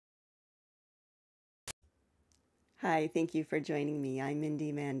Hi, thank you for joining me. I'm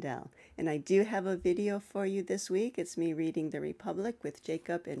Mindy Mandell, and I do have a video for you this week. It's me reading The Republic with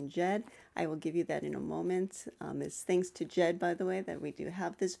Jacob and Jed. I will give you that in a moment. It's thanks to Jed, by the way, that we do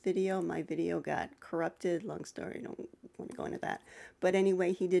have this video. My video got corrupted. Long story, I don't want to go into that. But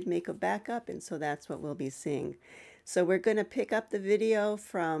anyway, he did make a backup, and so that's what we'll be seeing. So we're going to pick up the video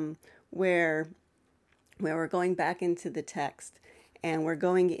from where we're going back into the text and we're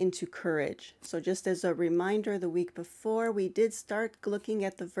going into courage. So just as a reminder, the week before we did start looking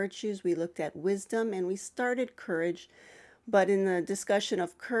at the virtues. We looked at wisdom and we started courage. But in the discussion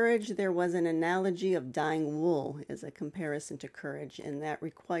of courage, there was an analogy of dyeing wool as a comparison to courage, and that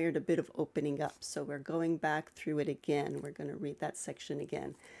required a bit of opening up. So we're going back through it again. We're going to read that section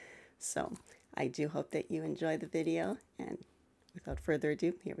again. So I do hope that you enjoy the video, and without further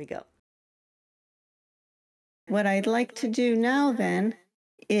ado, here we go. What I'd like to do now then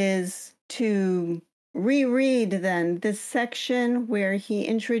is to reread then this section where he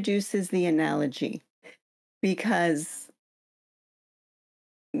introduces the analogy, because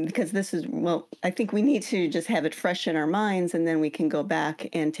this is, well, I think we need to just have it fresh in our minds, and then we can go back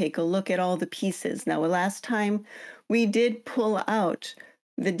and take a look at all the pieces. Now, last time we did pull out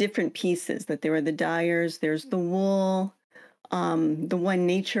the different pieces, that there were the dyers, there's the wool, the one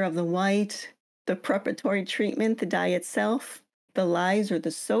nature of the white, the preparatory treatment, the dye itself, the lyes or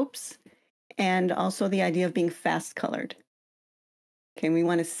the soaps, and also the idea of being fast colored. Okay, we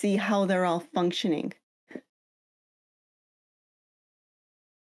want to see how they're all functioning.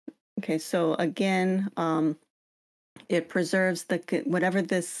 Okay, so again, it preserves whatever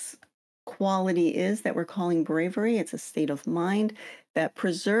this quality is that we're calling bravery. It's a state of mind that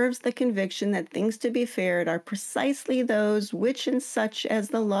preserves the conviction that things to be feared are precisely those which and such as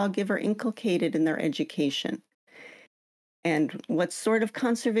the lawgiver inculcated in their education. And what sort of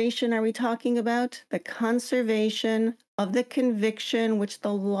conservation are we talking about? The conservation of the conviction which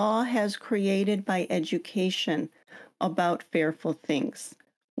the law has created by education about fearful things.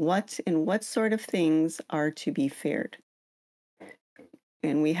 What sort of things are to be feared?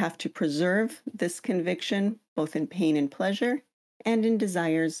 And we have to preserve this conviction both in pain and pleasure, and in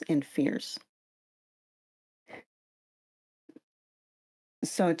desires and fears.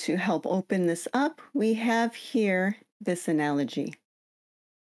 So to help open this up, we have here this analogy.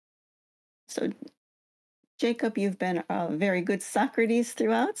 So Jacob, you've been a very good Socrates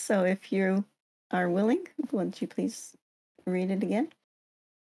throughout, so if you are willing, would you please read it again?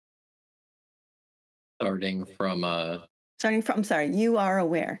 Starting from I'm sorry, you are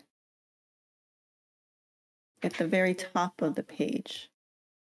aware. At the very top of the page.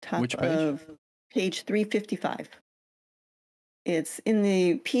 Which page? Of page 355. It's in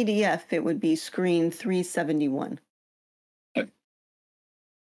the PDF, it would be screen 371.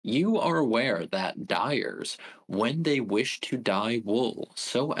 You are aware that dyers, when they wish to dye wool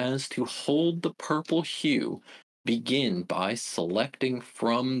so as to hold the purple hue, begin by selecting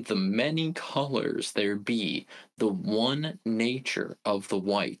from the many colors there be the one nature of the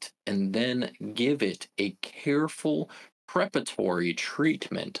white, and then give it a careful preparatory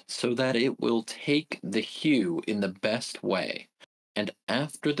treatment so that it will take the hue in the best way. And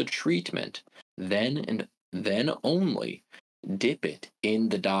after the treatment, then only dip it in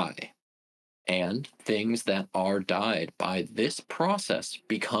the dye, and things that are dyed by this process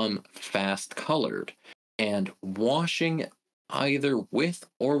become fast colored, and washing either with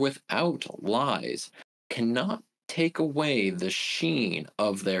or without lyes cannot take away the sheen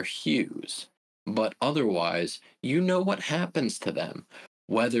of their hues, but otherwise you know what happens to them,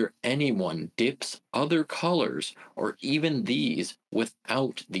 whether anyone dips other colors or even these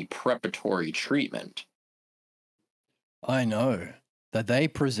without the preparatory treatment. I know that they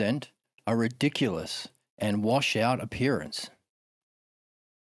present a ridiculous and wash-out appearance.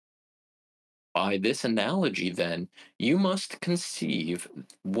 By this analogy, then, you must conceive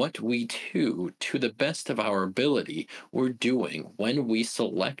what we too, to the best of our ability, were doing when we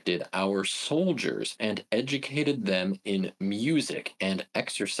selected our soldiers and educated them in music and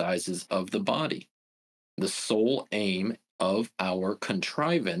exercises of the body. The sole aim of our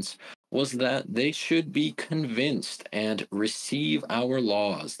contrivance was that they should be convinced and receive our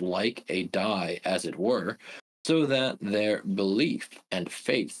laws like a die, as it were, so that their belief and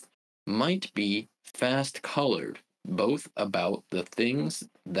faith might be fast colored, both about the things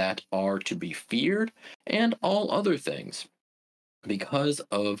that are to be feared and all other things, because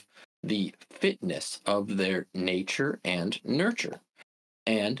of the fitness of their nature and nurture,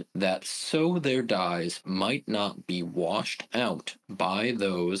 and that so their dyes might not be washed out by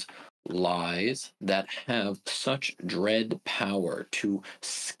those lies that have such dread power to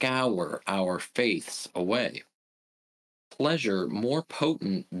scour our faiths away. pleasure more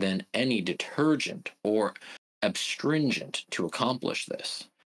potent than any detergent or astringent to accomplish this,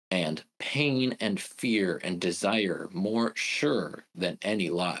 and pain and fear and desire more sure than any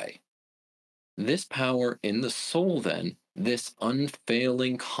lie. This power in the soul, then, this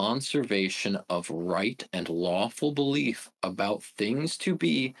unfailing conservation of right and lawful belief about things to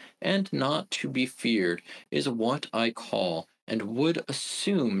be and not to be feared, is what I call and would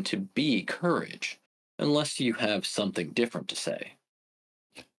assume to be courage, unless you have something different to say.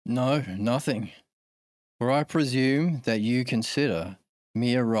 No, nothing. For I presume that you consider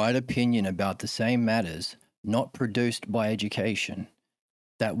mere right opinion about the same matters not produced by education,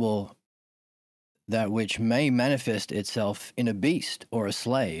 that which may manifest itself in a beast or a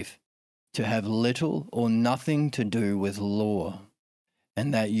slave, to have little or nothing to do with law,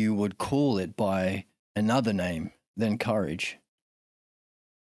 and that you would call it by another name than courage.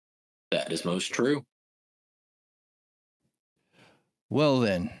 That is most true. Well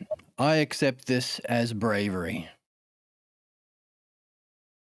then, I accept this as bravery.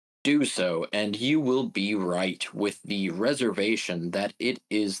 Do so, and you will be right, with the reservation that it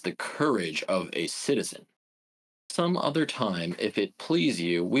is the courage of a citizen. Some other time, if it please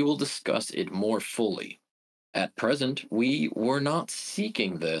you, we will discuss it more fully. At present, we were not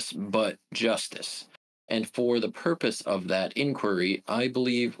seeking this, but justice, and for the purpose of that inquiry, I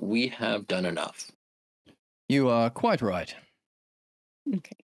believe we have done enough. You are quite right.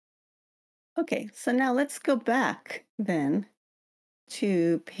 Okay. Okay, so now let's go back then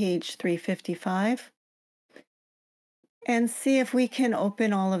to page 355 and see if we can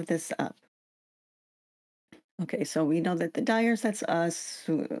open all of this up. Okay, so we know that the dyers, that's us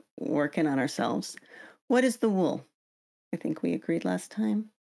working on ourselves. What is the wool? I think we agreed last time.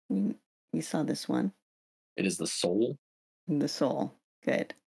 We saw this one. It is the soul. The soul.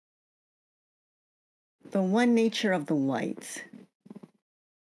 Good. The one nature of the white.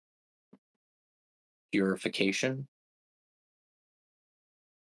 Purification.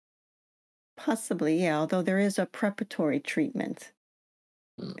 Possibly, yeah, although there is a preparatory treatment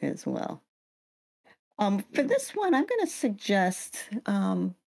as well. For this one, I'm going to suggest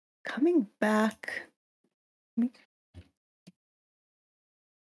coming back.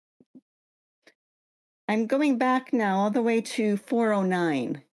 I'm going back now all the way to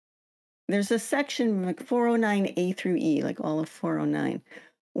 409. There's a section like 409A through E, like all of 409,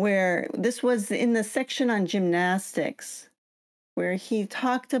 where this was in the section on gymnastics, where he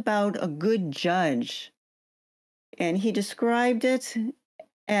talked about a good judge. And he described it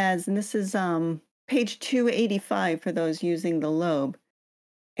as, and this is page 285 for those using the Loeb,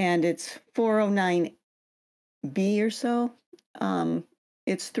 and it's 409B or so.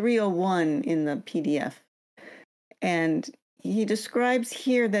 It's 301 in the PDF. And he describes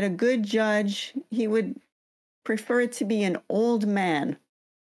here that a good judge, he would prefer it to be an old man,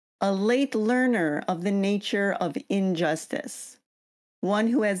 a late learner of the nature of injustice, one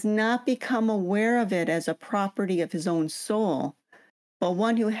who has not become aware of it as a property of his own soul, but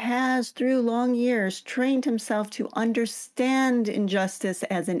one who has, through long years, trained himself to understand injustice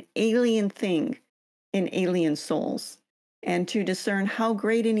as an alien thing in alien souls, and to discern how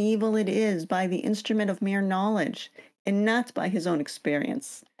great an evil it is by the instrument of mere knowledge, and not by his own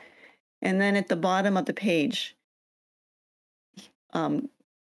experience. And then at the bottom of the page,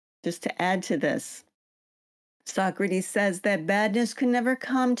 just to add to this, Socrates says that badness could never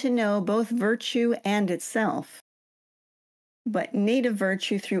come to know both virtue and itself. But native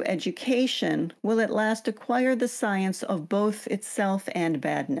virtue through education will at last acquire the science of both itself and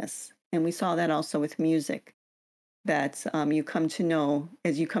badness. And we saw that also with music, that you come to know,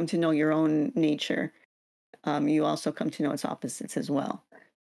 as you come to know your own nature, you also come to know its opposites as well.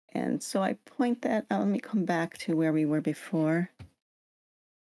 And so I point that out. Let me come back to where we were before.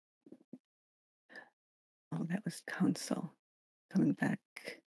 Oh, that was counsel. Coming back.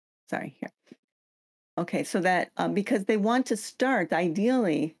 Sorry, here. Okay, so that because they want to start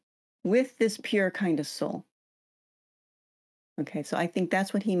ideally with this pure kind of soul. Okay, so I think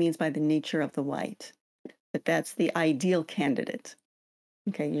that's what he means by the nature of the white, that that's the ideal candidate.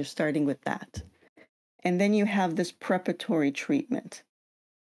 Okay, you're starting with that. And then you have this preparatory treatment.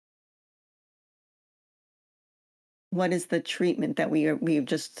 What is the treatment that we've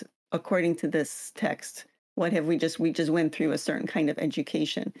just, according to this text, what have we just went through a certain kind of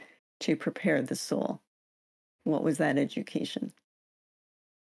education to prepare the soul. What was that education?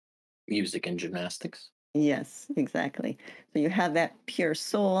 Music and gymnastics. Yes, exactly. So you have that pure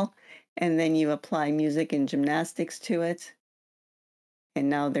soul, and then you apply music and gymnastics to it. And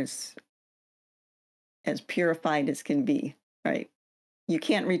now there's as purified as can be, right? You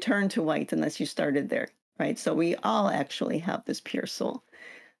can't return to white unless you started there, right? So we all actually have this pure soul.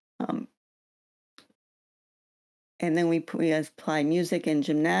 Um, and then we apply music and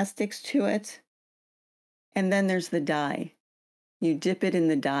gymnastics to it. And then there's the dye. You dip it in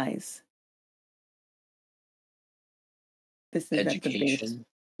the dyes. This is at the base. Education,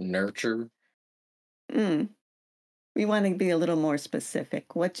 nurture. Mm. We want to be a little more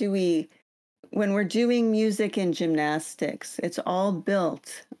specific. What do we, when we're doing music and gymnastics, it's all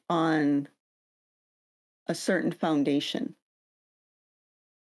built on a certain foundation.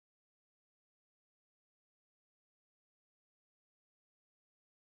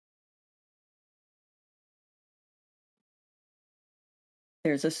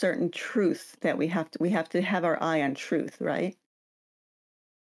 There's a certain truth that we have to have our eye on truth, right?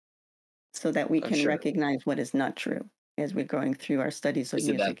 So that we can Sure. recognize what is not true as we're going through our studies of Is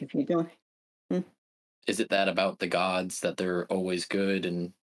it that music. If you don't, mm, is it that about the gods that they're always good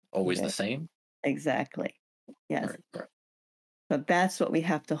and always the yeah, same? exactly. Yes. Right, right. But that's what we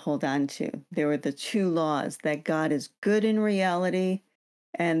have to hold on to. There are the two laws that God is good in reality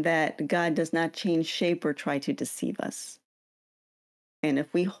and that God does not change shape or try to deceive us. And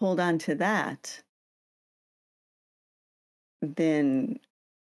if we hold on to that, then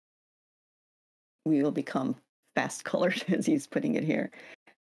we will become fast colored, as he's putting it here.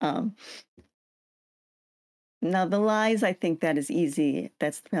 Um, Now, the lies, I think that is easy.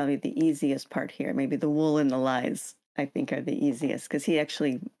 That's probably the easiest part here. Maybe the wool and the lies, I think, are the easiest because he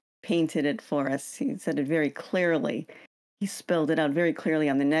actually painted it for us. He said it very clearly. He spelled it out very clearly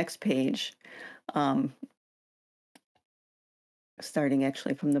on the next page, um, starting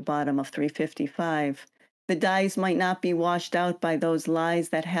actually from the bottom of 355. The dyes might not be washed out by those lies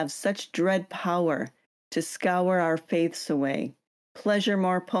that have such dread power to scour our faiths away. Pleasure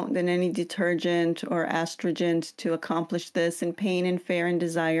more potent than any detergent or astringent to accomplish this, and pain and fear and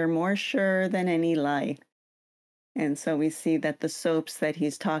desire more sure than any lie. And so we see that the soaps that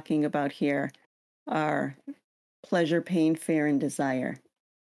he's talking about here are pleasure, pain, fear, and desire.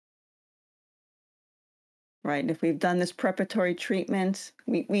 Right. If we've done this preparatory treatment,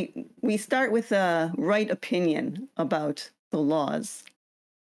 we start with a right opinion about the laws.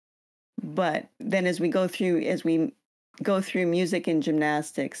 But then as we go through music and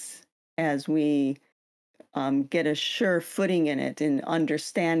gymnastics, as we get a sure footing in it, in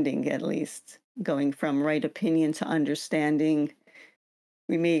understanding at least, going from right opinion to understanding,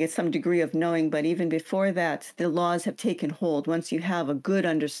 we may get some degree of knowing, but even before that, the laws have taken hold. Once you have a good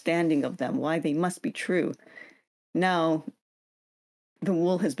understanding of them, why they must be true, now the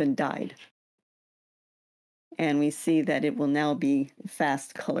wool has been dyed. And we see that it will now be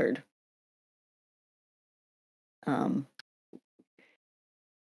fast colored. Um,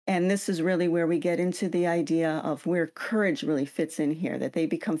 and this is really where we get into the idea of where courage really fits in here, that they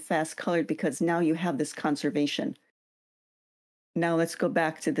become fast colored because now you have this conservation. Now let's go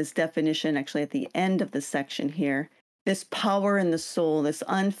back to this definition, actually at the end of the section here. This power in the soul, this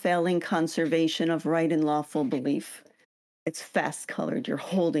unfailing conservation of right and lawful belief. It's fast colored, you're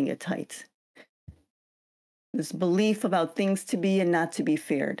holding it tight. This belief about things to be and not to be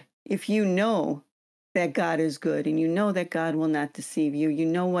feared. If you know that God is good and you know that God will not deceive you, you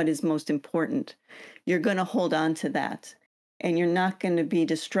know what is most important, you're going to hold on to that. And you're not going to be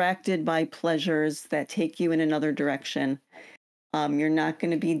distracted by pleasures that take you in another direction. You're not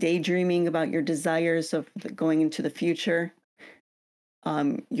going to be daydreaming about your desires of going into the future.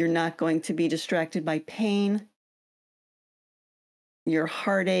 You're not going to be distracted by pain. Your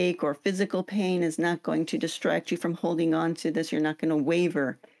heartache or physical pain is not going to distract you from holding on to this. You're not going to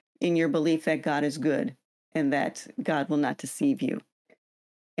waver in your belief that God is good and that God will not deceive you.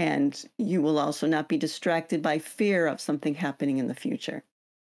 And you will also not be distracted by fear of something happening in the future.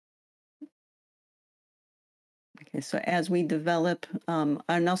 Okay, so as we develop,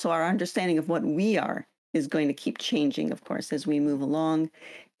 and also our understanding of what we are is going to keep changing, of course, as we move along.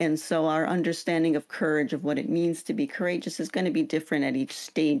 And so our understanding of courage, of what it means to be courageous, is going to be different at each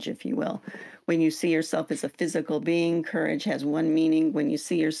stage, if you will. When you see yourself as a physical being, courage has one meaning. When you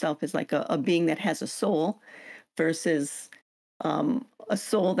see yourself as like a being that has a soul versus a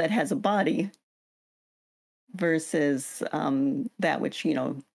soul that has a body versus that which,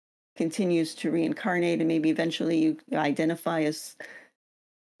 continues to reincarnate and maybe eventually you identify as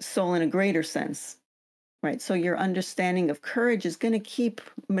soul in a greater sense, right? So your understanding of courage is going to keep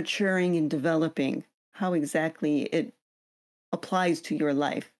maturing and developing how exactly it applies to your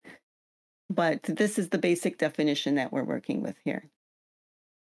life. But this is the basic definition that we're working with here.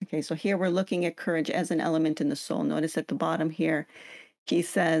 Okay, so here we're looking at courage as an element in the soul. Notice at the bottom here, he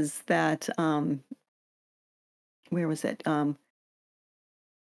says that, where was it?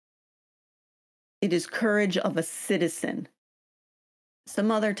 it is courage of a citizen.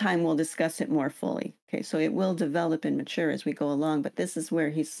 Some other time we'll discuss it more fully. Okay, so it will develop and mature as we go along, but this is where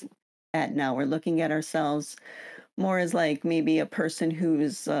he's at now. We're looking at ourselves more as like maybe a person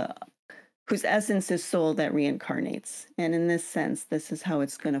whose essence is soul that reincarnates. And in this sense, this is how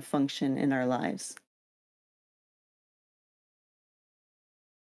it's going to function in our lives.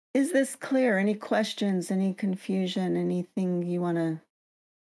 Is this clear? Any questions, any confusion, anything you want to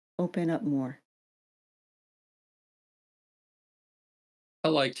open up more? I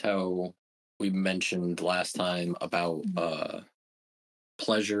liked how we mentioned last time about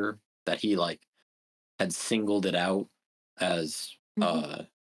pleasure, that he like had singled it out as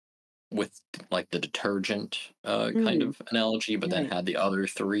with like the detergent kind of analogy, but then Right. had the other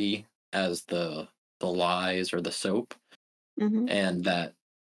three as the lies or the soap. And that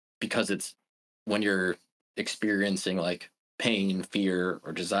because it's when you're experiencing like pain, fear,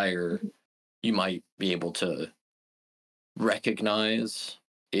 or desire, you might be able to recognize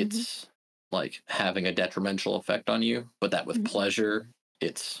it's like having a detrimental effect on you, but that with pleasure,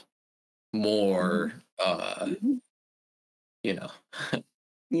 it's more, you know,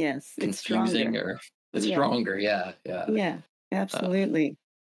 Yes, it's confusing, stronger. or it's Yeah. stronger. Yeah, yeah. Yeah, absolutely.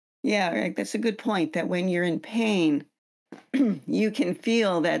 Yeah, right. That's a good point, that when you're in pain, you can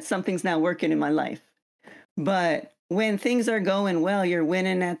feel that something's not working in my life. But when things are going well, you're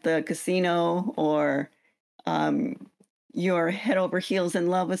winning at the casino, or you're head over heels in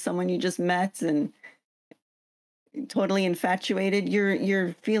love with someone you just met and totally infatuated,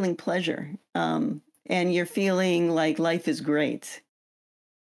 you're feeling pleasure. And you're feeling like life is great.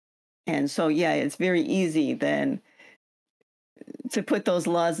 And so, yeah, it's very easy then to put those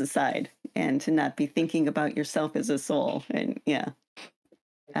laws aside and to not be thinking about yourself as a soul. And yeah,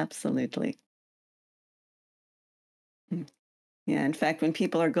 absolutely. Yeah, in fact, when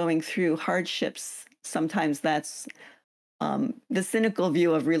people are going through hardships, sometimes that's the cynical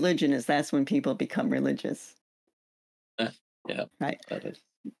view of religion, is that's when people become religious. Yeah, right? that is.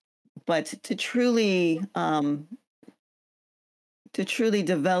 But to truly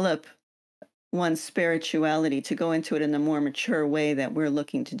develop one's spirituality, to go into it in a more mature way that we're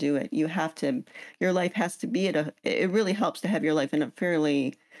looking to do it, your life has to be it really helps to have your life in a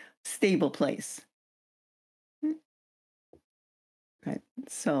fairly stable place. Right.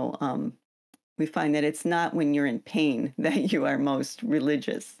 So we find that it's not when you're in pain that you are most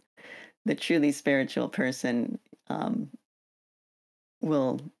religious. The truly spiritual person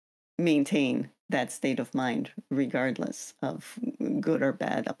will maintain that state of mind regardless of good or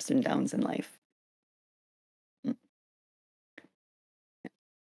bad ups and downs in life.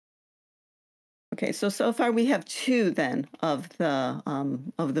 Okay, so far we have two then of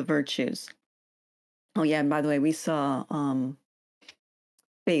the virtues. Oh yeah, and by the way, we saw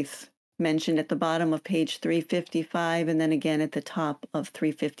faith mentioned at the bottom of page 355 and then again at the top of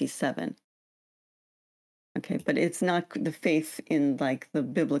 357. Okay, but it's not the faith in like the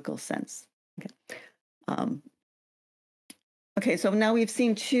biblical sense. Okay, so now we've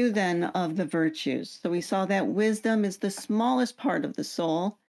seen two then of the virtues. So we saw that wisdom is the smallest part of the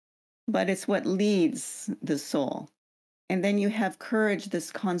soul, but it's what leads the soul. And then you have courage,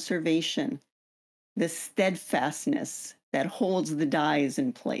 this conservation, this steadfastness that holds the dies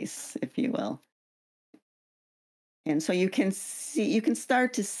in place, if you will. And so you can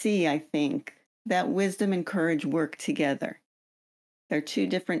start to see, I think, that wisdom and courage work together. They're two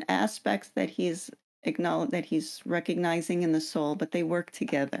different aspects that he's recognizing in the soul, but they work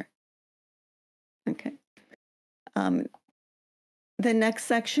together. Okay. The next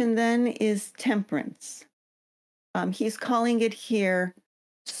section then is temperance. He's calling it here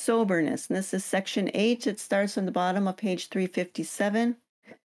soberness. And this is section 8. It starts on the bottom of page 357.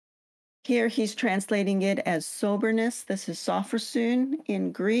 Here he's translating it as soberness. This is sophrosun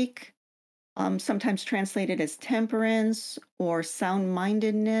in Greek, sometimes translated as temperance or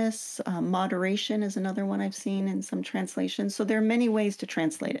sound-mindedness. Moderation is another one I've seen in some translations. So there are many ways to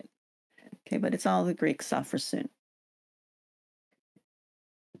translate it. Okay, but it's all the Greek sophrosun.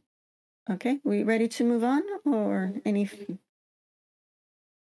 Okay, we ready to move on, or any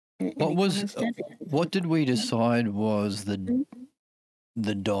what did we decide was the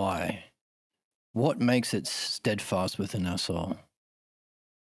die? What makes it steadfast within our soul?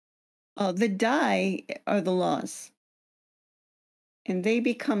 The die are the laws, and they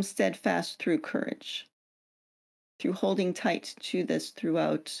become steadfast through courage, through holding tight to this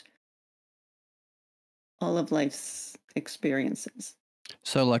throughout all of life's experiences.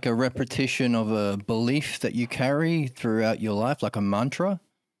 So like a repetition of a belief that you carry throughout your life, like a mantra?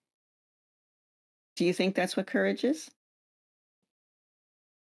 Do you think that's what courage is?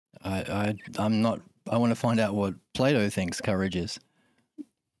 I'm not. I want to find out what Plato thinks courage is.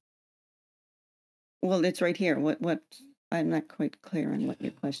 Well, it's right here. What? I'm not quite clear on what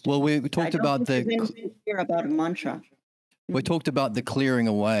your question. Well, we talked about there's anything here about a mantra. We talked about the clearing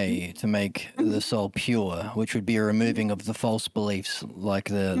away to make the soul pure, which would be a removing of the false beliefs, like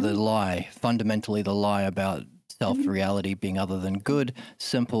the lie, fundamentally the lie about self-reality being other than good,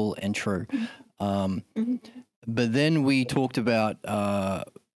 simple, and true. But then we talked about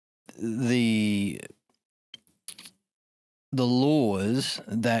the laws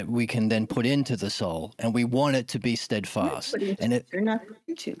that we can then put into the soul, and we want it to be steadfast. And they're not put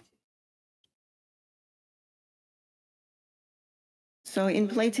into. So in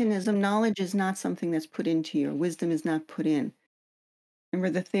Platonism, knowledge is not something that's put into you, or wisdom is not put in. Remember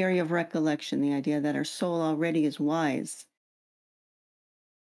the theory of recollection, the idea that our soul already is wise.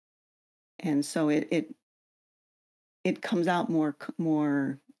 And so it comes out more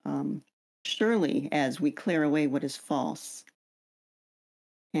surely as we clear away what is false.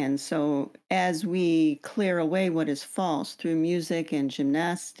 And so as we clear away what is false through music and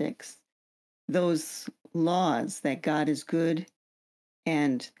gymnastics, those laws that God is good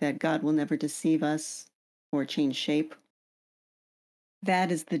and that God will never deceive us or change shape,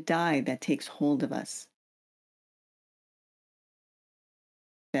 that is the die that takes hold of us.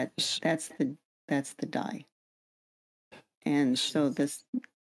 That's the die. And so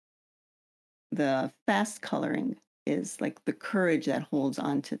the fast coloring is like the courage that holds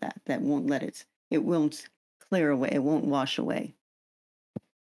on to that won't let it won't clear away, it won't wash away.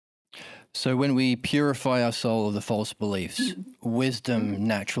 So when we purify our soul of the false beliefs, wisdom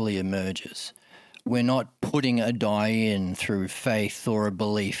naturally emerges. We're not putting a die in through faith or a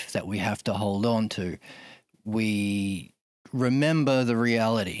belief that we have to hold on to. We remember the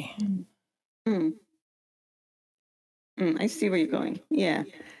reality. I see where you're going. Yeah.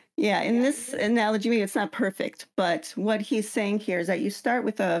 In this analogy, maybe it's not perfect, but what he's saying here is that you start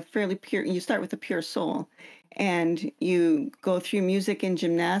with a pure soul, and you go through music and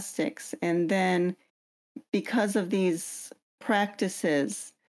gymnastics, and then because of these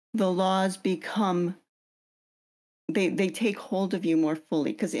practices, the laws become they take hold of you more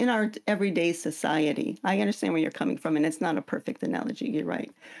fully. Because in our everyday society, I understand where you're coming from, and it's not a perfect analogy, you're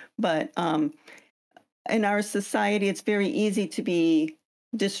right. But in our society, it's very easy to be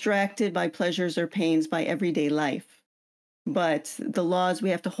distracted by pleasures or pains by everyday life. But the laws, we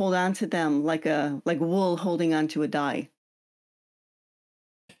have to hold on to them like wool holding on to a dye.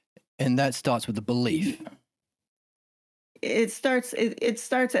 And that starts with the belief. It starts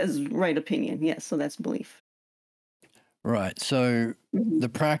as right opinion, yes. So that's belief. Right. So the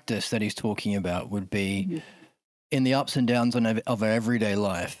practice that he's talking about would be in the ups and downs of our everyday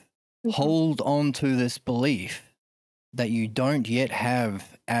life. Hold on to this belief that you don't yet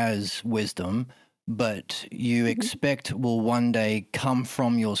have as wisdom, but you expect will one day come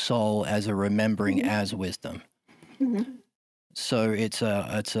from your soul as a remembering as wisdom. So it's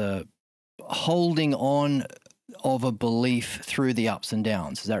a holding on of a belief through the ups and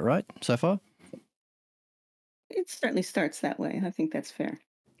downs. Is that right so far? It certainly starts that way. I think that's fair.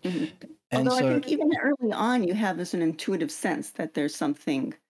 And Although so, I think even early on, you have an intuitive sense that there's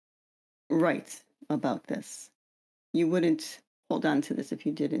something right about this. You wouldn't hold on to this if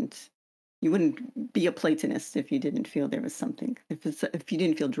you didn't. You wouldn't be a Platonist if you didn't feel there was something. If you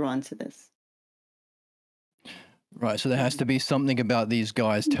didn't feel drawn to this. Right. So there has to be something about these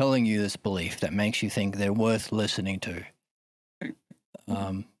guys telling you this belief that makes you think they're worth listening to.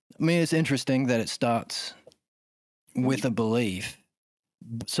 I mean, it's interesting that it starts with a belief.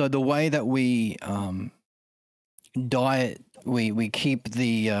 So the way that we diet, we keep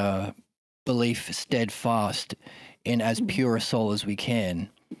the belief steadfast in as pure a soul as we can.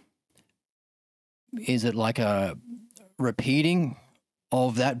 Is it like a repeating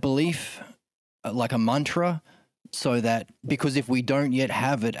of that belief, like a mantra? So that, because if we don't yet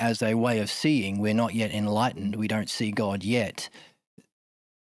have it as a way of seeing, we're not yet enlightened, we don't see God yet.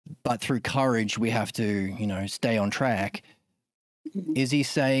 But through courage, we have to, stay on track. Is he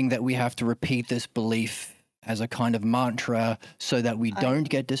saying that we have to repeat this belief as a kind of mantra so that we don't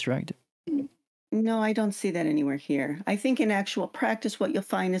get distracted? No, I don't see that anywhere here. I think in actual practice, what you'll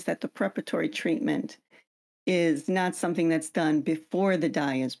find is that the preparatory treatment is not something that's done before the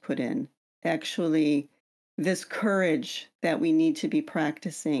dye is put in. Actually, this courage that we need to be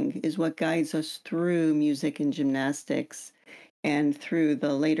practicing is what guides us through music and gymnastics and through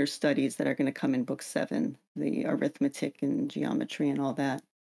the later studies that are going to come in Book 7, the arithmetic and geometry and all that,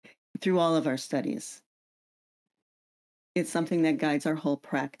 through all of our studies. It's something that guides our whole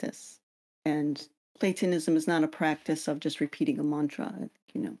practice. And Platonism is not a practice of just repeating a mantra,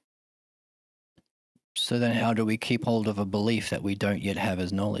 So then how do we keep hold of a belief that we don't yet have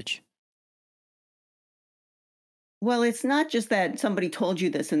as knowledge? Well, it's not just that somebody told you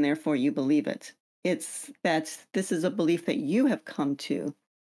this and therefore you believe it. It's that this is a belief that you have come to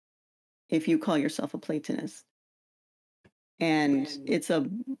if you call yourself a Platonist. And it's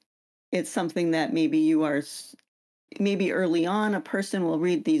something that maybe you are maybe early on a person will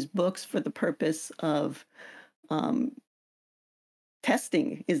read these books for the purpose of um,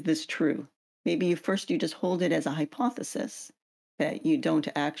 testing, is this true? Maybe you just hold it as a hypothesis that you don't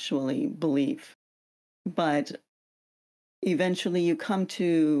actually believe, but eventually you come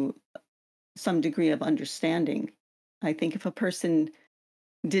to some degree of understanding. I think if a person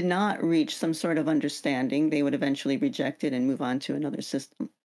did not reach some sort of understanding, they would eventually reject it and move on to another system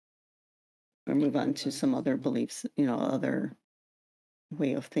or move on to some other beliefs, other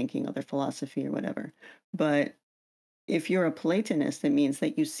way of thinking, other philosophy or whatever. But if you're a Platonist, it means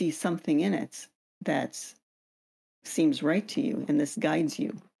that you see something in it that seems right to you and this guides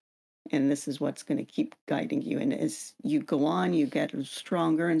you. And this is what's going to keep guiding you. And as you go on, you get a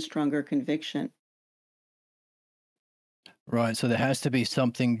stronger and stronger conviction. Right. So there has to be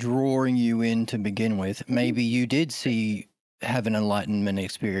something drawing you in to begin with. Maybe you did have an enlightenment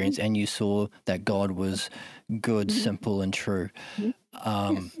experience and you saw that God was good, simple, and true. Yes.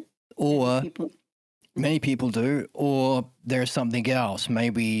 Or People, many people do, or there's something else.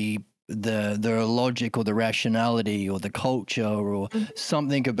 Maybe the logic or the rationality or the culture or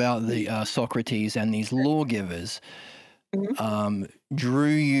something about the Socrates and these lawgivers drew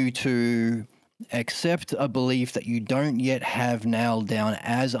you to accept a belief that you don't yet have nailed down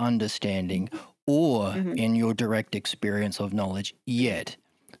as understanding or in your direct experience of knowledge yet.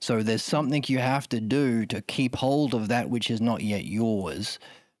 So there's something you have to do to keep hold of that which is not yet yours.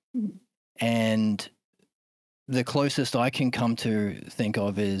 And the closest I can come to think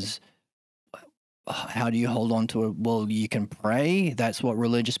of is, how do you hold on to it? Well, you can pray. That's what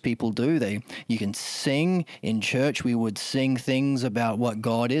religious people do. You can sing. In church, we would sing things about what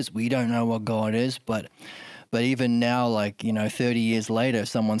God is. We don't know what God is, but even now, 30 years later, if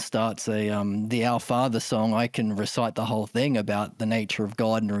someone starts the Our Father song, I can recite the whole thing about the nature of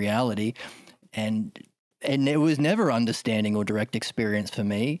God and reality. And it was never understanding or direct experience for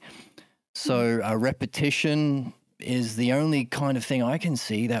me. So a repetition is the only kind of thing I can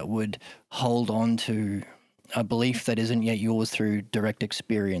see that would hold on to a belief that isn't yet yours through direct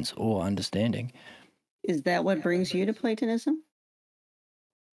experience or understanding. is that what brings you to Platonism?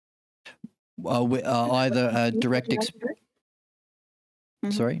 Either a direct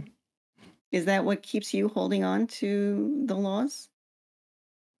Sorry? Is that what keeps you holding on to the laws?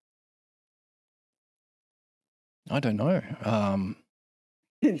 I don't know.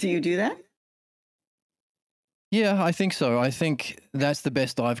 Do you do that? Yeah, I think so. I think that's the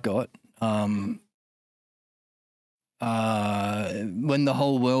best I've got. When the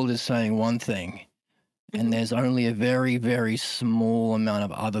whole world is saying one thing and there's only a very, very small amount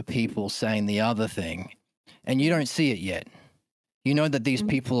of other people saying the other thing, and you don't see it yet. You know that these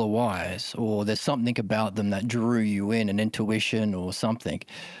people are wise, or there's something about them that drew you in, an intuition or something.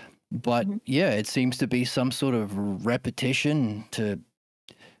 But yeah, it seems to be some sort of repetition to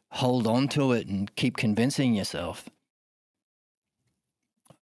hold on to it and keep convincing yourself.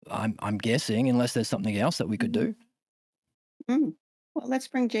 I'm guessing, unless there's something else that we could do. Well, let's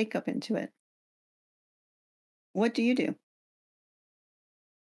bring Jacob into it. What do you do?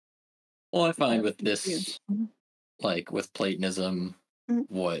 Well, I find with this, like with Platonism,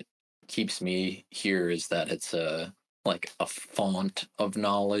 what keeps me here is that it's a font of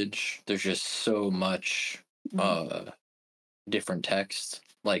knowledge. There's just so much different text.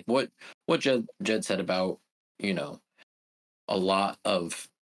 Like what Jed said about, a lot of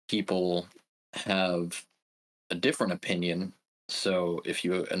people have a different opinion. So if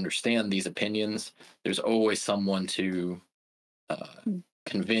you understand these opinions, there's always someone to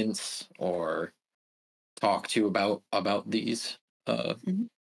convince or talk to about these.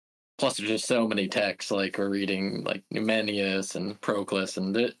 Plus, there's just so many texts. Like we're reading like Numenius and Proclus,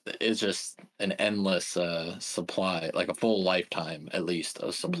 and it's just an endless supply, like a full lifetime at least,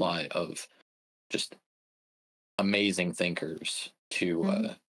 a supply of just amazing thinkers.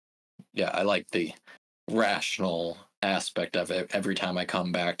 Yeah, I like the rational aspect of it. Every time I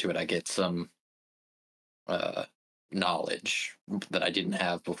come back to it, I get some knowledge that I didn't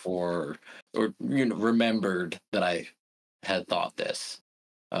have before, or remembered that I had thought this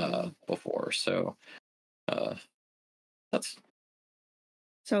before. So that's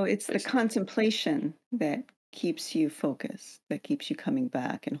So it's the contemplation that keeps you focused, that keeps you coming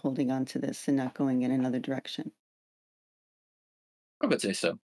back and holding on to this and not going in another direction. I would say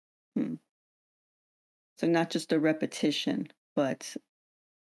so. So not just a repetition, but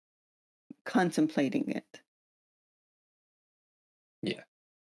contemplating it. Yeah.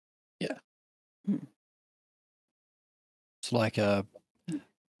 Yeah. Mm. It's like a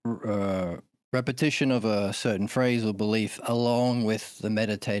repetition of a certain phrase or belief along with the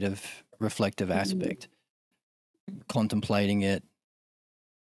meditative, reflective aspect, contemplating it,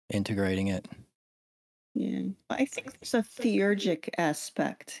 integrating it. Yeah, I think there's a theurgic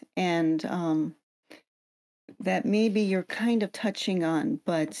aspect, and that maybe you're kind of touching on,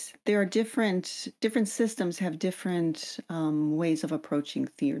 but there are different systems have different ways of approaching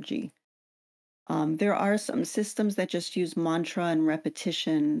theurgy. There are some systems that just use mantra and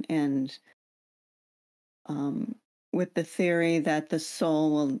repetition, and um, with the theory that the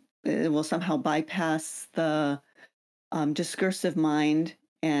soul will somehow bypass the discursive mind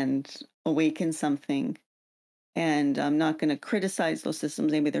and awaken something. And I'm not going to criticize those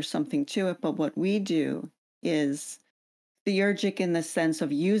systems. Maybe there's something to it. But what we do is theurgic in the sense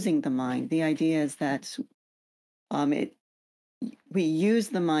of using the mind. The idea is that we use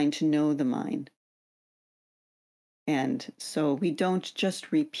the mind to know the mind. And so we don't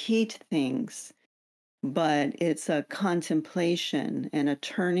just repeat things, but it's a contemplation and a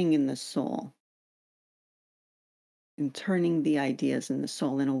turning in the soul, and turning the ideas in the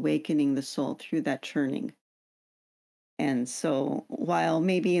soul and awakening the soul through that turning. And so while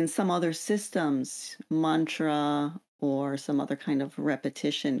maybe in some other systems, mantra or some other kind of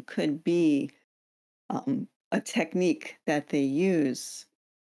repetition could be a technique that they use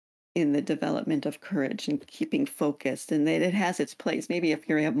in the development of courage and keeping focused, and that it has its place. Maybe if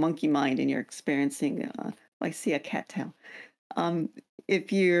you have monkey mind and you're experiencing, I see a cattail.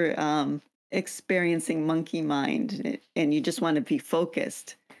 If you're experiencing monkey mind and you just want to be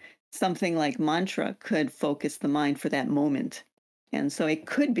focused, something like mantra could focus the mind for that moment. And so it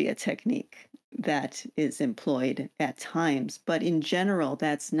could be a technique that is employed at times, but in general,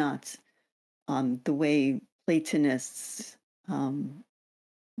 that's not the way Platonists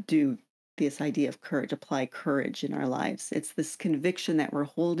do this idea of courage, apply courage in our lives. It's this conviction that we're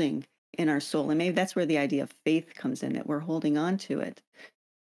holding in our soul. And maybe that's where the idea of faith comes in, that we're holding on to it.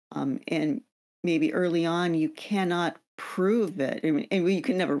 And maybe early on, you cannot prove it. And you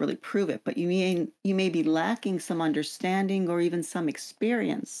can never really prove it, but you may be lacking some understanding or even some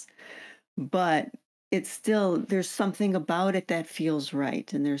experience. But it's still, there's something about it that feels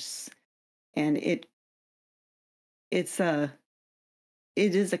right. And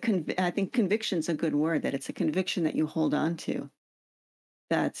I think conviction's a good word, that it's a conviction that you hold on to,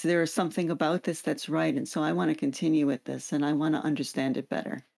 that there is something about this that's right. And so I want to continue with this and I want to understand it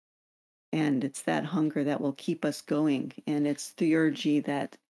better. And it's that hunger that will keep us going. And it's theurgy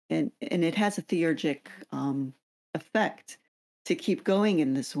and it has a theurgic effect to keep going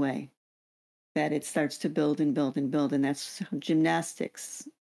in this way, that it starts to build and build and build. And that's how gymnastics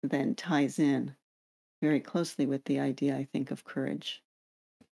then ties in very closely with the idea, I think, of courage.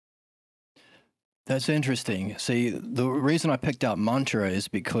 That's interesting. See, the reason I picked out mantra is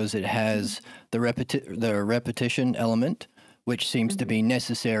because it has the repetition element, which seems to be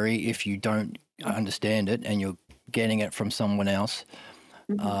necessary if you don't understand it and you're getting it from someone else.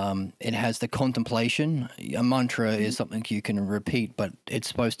 It has the contemplation. A mantra is something you can repeat, but it's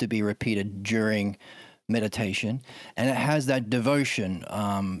supposed to be repeated during meditation. And it has that devotion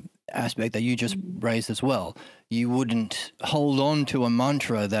aspect that you just raised as well. You wouldn't hold on to a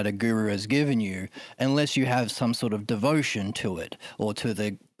mantra that a guru has given you unless you have some sort of devotion to it or to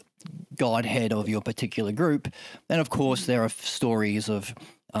the Godhead of your particular group. And of course, there are stories of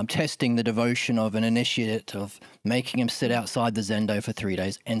testing the devotion of an initiate, of making him sit outside the zendo for 3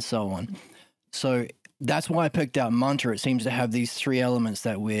 days, and so on. So that's why I picked out mantra. It seems to have these three elements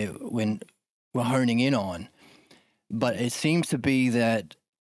that we're honing in on. But it seems to be that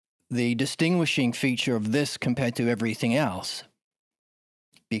the distinguishing feature of this compared to everything else,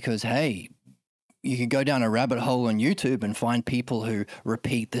 because, hey, you could go down a rabbit hole on YouTube and find people who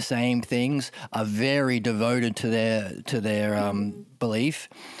repeat the same things, are very devoted to their belief,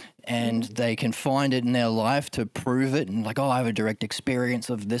 and they can find it in their life to prove it, and like, oh, I have a direct experience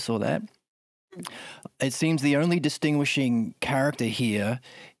of this or that. It seems the only distinguishing character here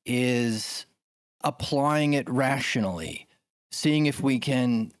is applying it rationally, seeing if we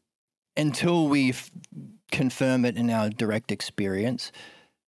can, until we confirm it in our direct experience,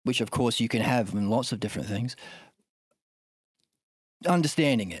 which of course you can have in lots of different things,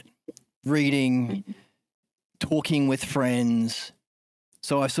 understanding it, reading, talking with friends.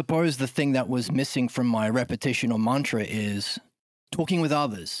 So I suppose the thing that was missing from my repetition or mantra is talking with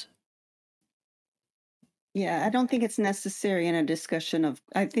others. Yeah, I don't think it's necessary in a discussion of,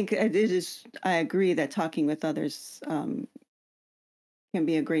 I think it is, I agree that talking with others can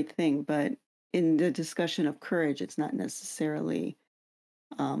be a great thing, but in the discussion of courage, it's not necessarily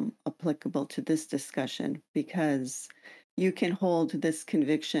applicable to this discussion because you can hold this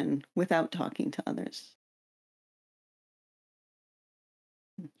conviction without talking to others.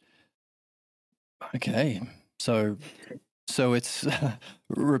 Okay. So it's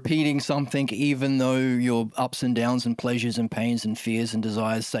repeating something even though your ups and downs and pleasures and pains and fears and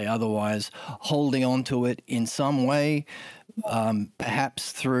desires say otherwise, holding on to it in some way,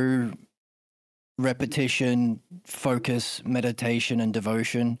 perhaps through repetition, focus, meditation, and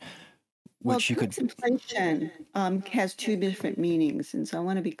devotion, Well, which you could. contemplation has two different meanings. And so I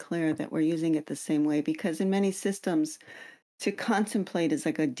want to be clear that we're using it the same way because in many systems, to contemplate is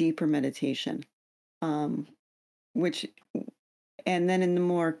like a deeper meditation, which, and then in the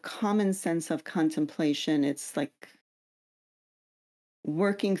more common sense of contemplation, it's like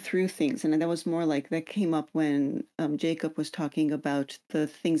working through things. And that was more like that came up when Jacob was talking about the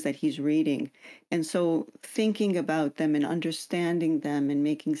things that he's reading. And so thinking about them and understanding them and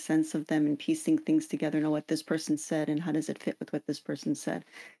making sense of them and piecing things together, know what this person said and how does it fit with what this person said.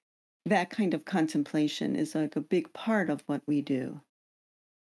 That kind of contemplation is like a big part of what we do.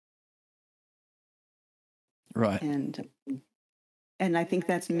 Right. And I think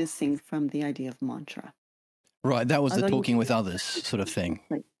that's missing from the idea of mantra. Right. That was the Although talking with others sort of thing.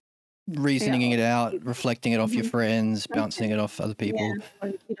 Right. Reasoning Yeah. it out, reflecting it off your friends, bouncing it off other people. Yeah,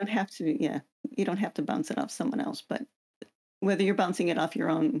 you don't have to. Yeah, you don't have to bounce it off someone else. But whether you're bouncing it off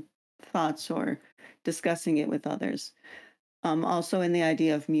your own thoughts or discussing it with others, also in the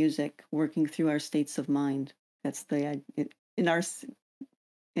idea of music, working through our states of mind. That's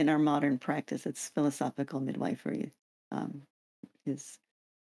in our modern practice. It's philosophical midwifery. Is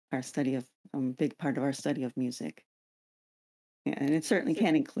our study of big part of our study of music. Yeah, and it certainly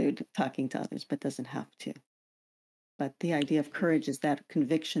can include talking to others, but doesn't have to. But the idea of courage is that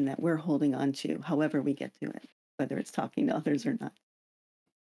conviction that we're holding on to, however we get to it, whether it's talking to others or not.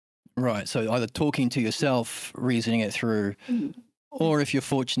 Right. So either talking to yourself, reasoning it through, or if you're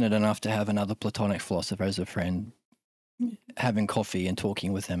fortunate enough to have another Platonic philosopher as a friend, having coffee and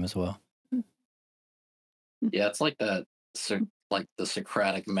talking with them as well. Yeah, it's like that, like the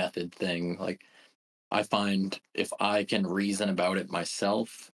Socratic method thing. Like, I find if I can reason about it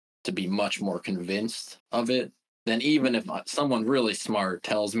myself to be much more convinced of it, then even if someone really smart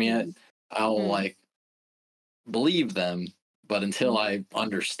tells me it, I'll like believe them. But until I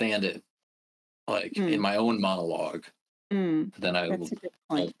understand it, like in my own monologue, then I That's a good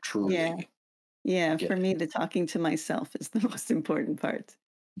point. won't truly. Yeah. get For it. me, the talking to myself is the most important part.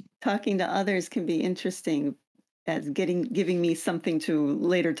 Talking to others can be interesting as giving me something to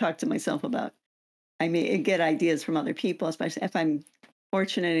later talk to myself about. I may get ideas from other people, especially if I'm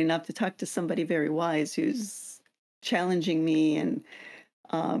fortunate enough to talk to somebody very wise who's challenging me and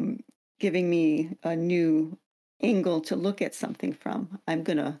giving me a new angle to look at something from. I'm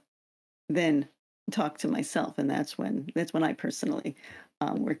gonna then talk to myself, and that's when I personally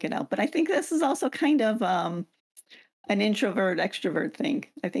work it out. But I think this is also kind of an introvert extrovert thing.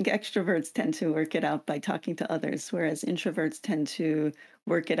 I think extroverts tend to work it out by talking to others, whereas introverts tend to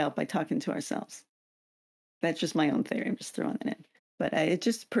work it out by talking to ourselves. That's just my own theory. I'm just throwing it in, but it's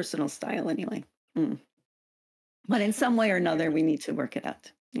just personal style anyway. But in some way or another, we need to work it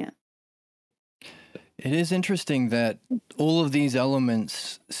out. Yeah. It is interesting that all of these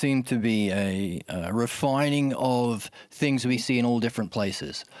elements seem to be a refining of things we see in all different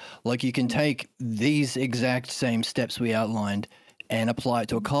places. Like you can take these exact same steps we outlined and apply it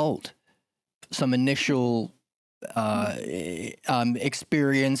to a cult. Some initial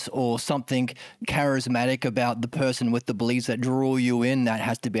experience or something charismatic about the person with the beliefs that draw you in. That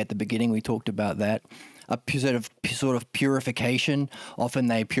has to be at the beginning. We talked about that. A sort of purification. Often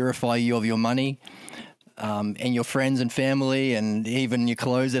they purify you of your money. And your friends and family, and even your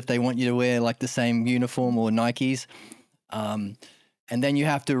clothes if they want you to wear like the same uniform or Nikes. And then you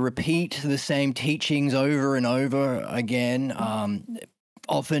have to repeat the same teachings over and over again.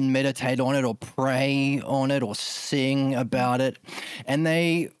 Often meditate on it or pray on it or sing about it. And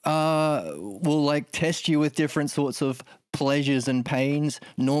they will like test you with different sorts of pleasures and pains.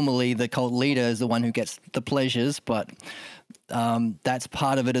 Normally the cult leader is the one who gets the pleasures, but that's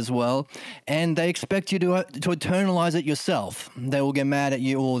part of it as well. And they expect you to internalize it yourself. They will get mad at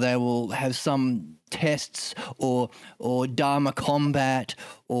you, or they will have some tests or dharma combat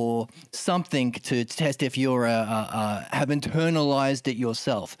or something to test if you're have internalized it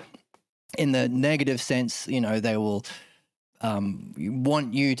yourself. In the negative sense, you know, they will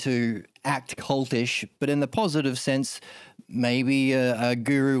want you to act cultish, but in the positive sense, maybe a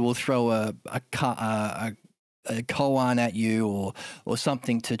guru will throw a koan at you or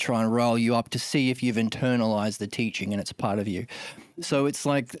something to try and rile you up to see if you've internalized the teaching and it's part of you. So it's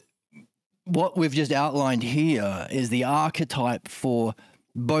like what we've just outlined here is the archetype for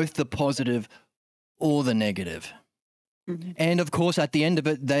both the positive or the negative. And of course, at the end of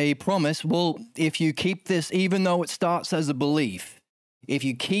it, they promise, well, if you keep this, even though it starts as a belief, if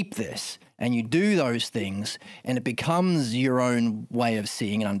you keep this and you do those things and it becomes your own way of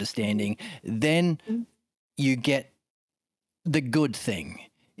seeing and understanding, then you get the good thing.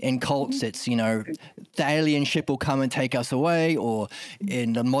 In cults, it's, you know, the alien ship will come and take us away, or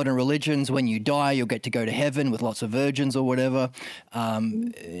in the modern religions, when you die, you'll get to go to heaven with lots of virgins or whatever.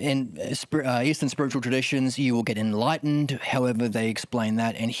 In Eastern spiritual traditions, you will get enlightened, however they explain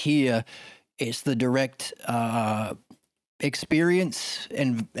that. And here, it's the direct experience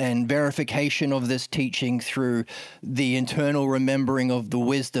and verification of this teaching through the internal remembering of the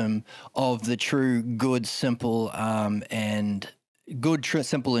wisdom of the true, good, simple, and good,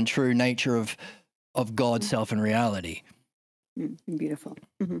 simple, and true nature of God's self and reality. Beautiful.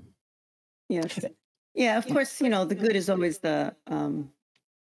 Yes. Yeah, of course, you know, the good is always the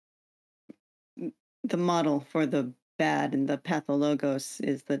model for the bad, and the pathologos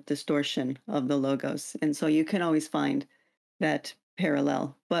is the distortion of the logos. And so you can always find that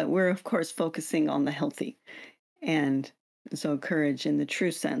parallel. But we're, of course, focusing on the healthy. And so courage in the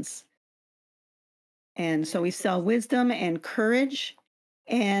true sense. And so we saw wisdom and courage,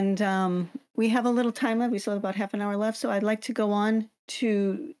 and we have a little time left. We still have about half an hour left. So I'd like to go on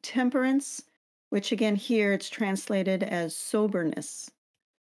to temperance, which again, here it's translated as soberness.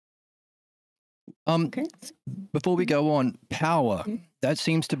 Okay. Before we go on, power, that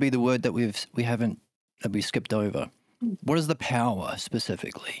seems to be the word that we skipped over. What is the power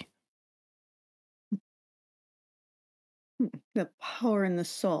specifically? The power in the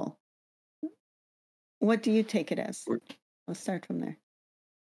soul. What do you take it as? Let's start from there.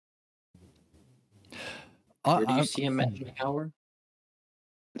 Where do you see him mention power?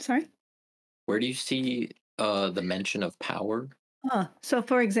 Sorry? Where do you see the mention of power? So,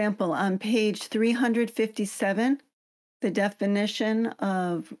 for example, on page 357, the definition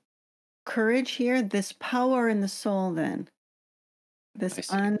of courage here, this power in the soul, then, this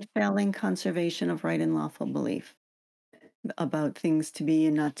unfailing conservation of right and lawful belief about things to be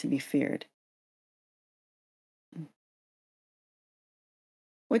and not to be feared.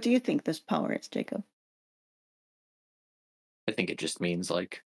 What do you think this power is, Jacob? I think it just means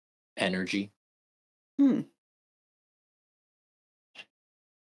like energy.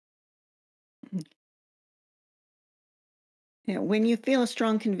 Yeah, when you feel a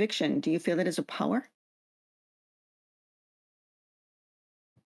strong conviction, do you feel it as a power?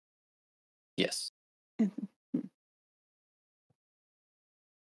 Yes.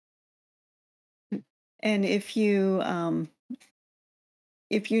 And if you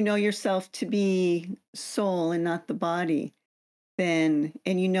know yourself to be soul and not the body, then,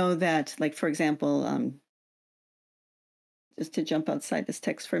 and you know that, like, for example, just to jump outside this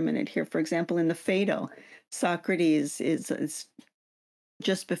text for a minute here, for example, in the Phaedo, Socrates is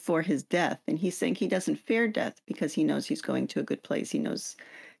just before his death, and he's saying he doesn't fear death because he knows he's going to a good place. He knows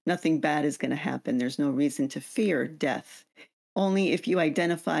nothing bad is going to happen. There's no reason to fear death. Only if you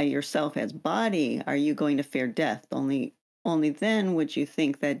identify yourself as body are you going to fear death. Only then would you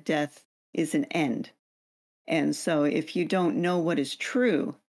think that death is an end. And so if you don't know what is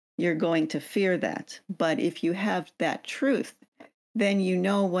true, you're going to fear that. But if you have that truth, then you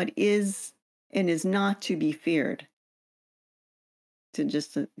know what is and is not to be feared.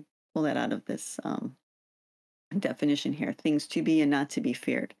 To pull that out of this definition here, things to be and not to be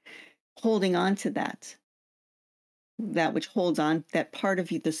feared. Holding on to that which holds on, that part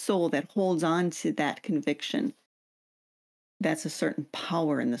of you, the soul that holds on to that conviction, that's a certain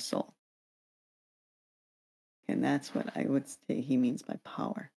power in the soul. And that's what I would say he means by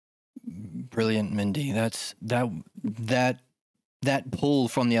power. Brilliant, Mindy. That's that pull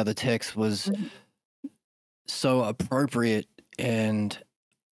from the other text was so appropriate and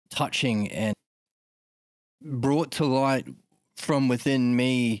touching, and brought to light from within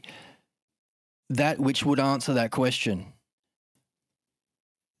me that which would answer that question.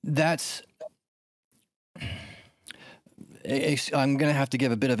 That's, I'm going to have to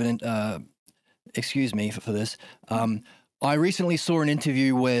give a bit of an, excuse me for this. I recently saw an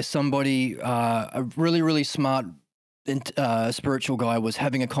interview where somebody, a really, really smart spiritual guy, was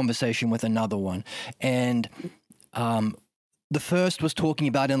having a conversation with another one. And the first was talking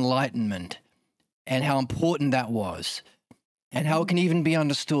about enlightenment and how important that was. and how it can even be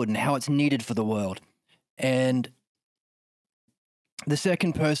understood and how it's needed for the world. And the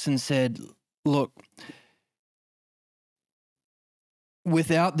second person said, look,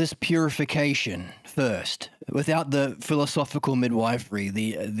 without this purification first, without the philosophical midwifery,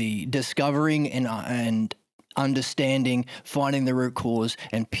 the discovering and understanding, finding the root cause,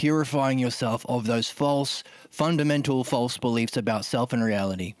 and purifying yourself of those fundamental false beliefs about self and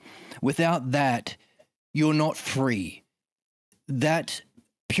reality, without that, you're not free. That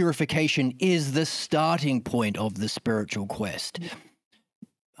purification is the starting point of the spiritual quest.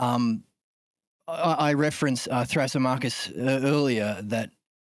 I referenced Thrasymachus earlier, that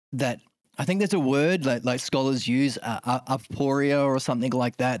I think there's a word like scholars use, aporia or something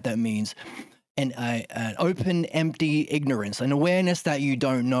like that, that means an open, empty ignorance, an awareness that you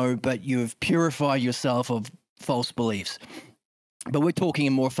don't know, but you've purified yourself of false beliefs. But we're talking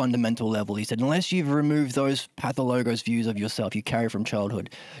a more fundamental level. He said, unless you've removed those pathologos views of yourself you carry from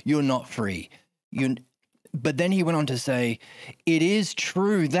childhood, you're not free. But then he went on to say, it is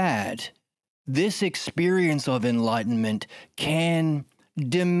true that this experience of enlightenment can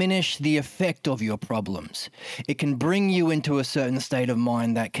diminish the effect of your problems. It can bring you into a certain state of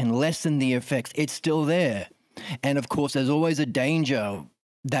mind that can lessen the effects. It's still there. And of course, there's always a danger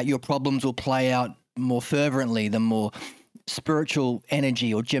that your problems will play out more fervently the more spiritual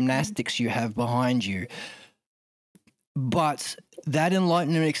energy or gymnastics you have behind you. But that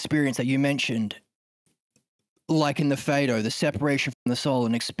enlightenment experience that you mentioned, like in the Phaedo, the separation from the soul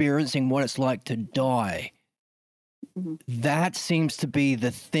and experiencing what it's like to die, that seems to be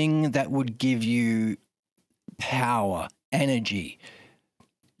the thing that would give you power, energy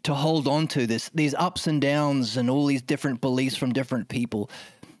to hold on to these ups and downs and all these different beliefs from different people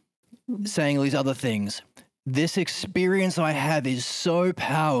saying all these other things. This experience I have is so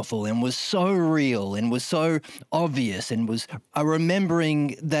powerful and was so real and was so obvious and was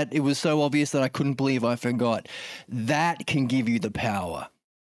remembering that it was so obvious that I couldn't believe I forgot. That can give you the power.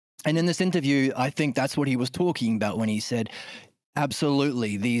 And in this interview, I think that's what he was talking about when he said,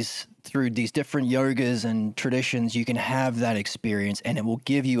 absolutely, through these different yogas and traditions, you can have that experience and it will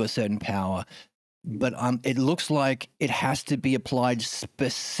give you a certain power. But it looks like it has to be applied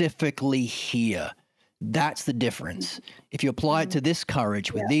specifically here. That's the difference. If you apply it to this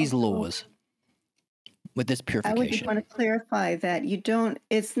courage with these laws, with this purification. I would just want to clarify that you don't,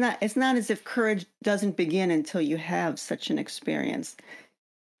 it's not as if courage doesn't begin until you have such an experience.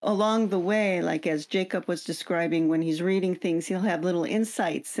 Along the way, like as Jacob was describing, when he's reading things, he'll have little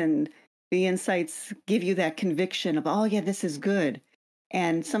insights, and the insights give you that conviction of, oh yeah, this is good.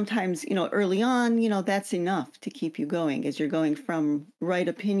 And sometimes, early on, that's enough to keep you going. As you're going from right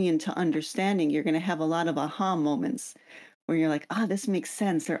opinion to understanding, you're going to have a lot of aha moments where you're like, this makes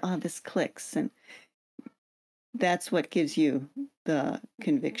sense, or this clicks. And that's what gives you the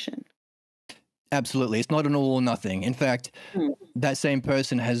conviction. Absolutely. It's not an all or nothing. In fact, that same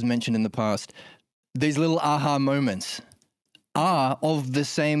person has mentioned in the past, these little aha moments are of the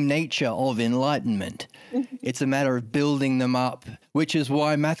same nature of enlightenment. It's a matter of building them up, which is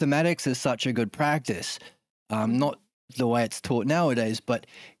why mathematics is such a good practice. Not the way it's taught nowadays, but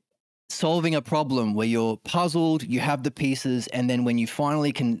solving a problem where you're puzzled, you have the pieces, and then when you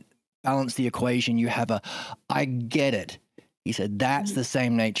finally can balance the equation, you have I get it. He said that's the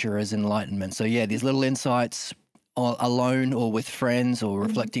same nature as enlightenment. So yeah, these little insights alone or with friends or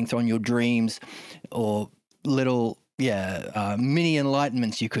reflecting on your dreams or little mini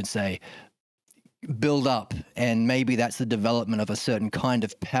enlightenments, you could say, build up, and maybe that's the development of a certain kind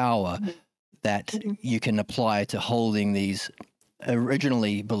of power that you can apply to holding these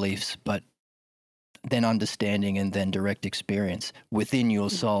originally beliefs, but then understanding and then direct experience within your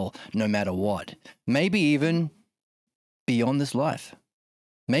soul, no matter what. Maybe even beyond this life,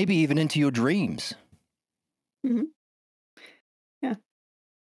 maybe even into your dreams. Yeah.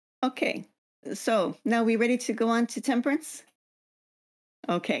 Okay. So now we ready to go on to temperance?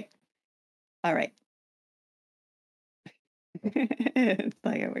 Okay. All right.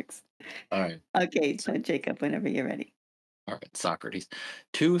 Fireworks. All right. Okay, so Jacob, whenever you're ready. All right, Socrates.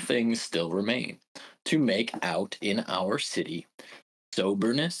 2 things still remain to make out in our city: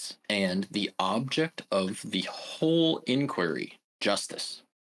 soberness and the object of the whole inquiry, justice.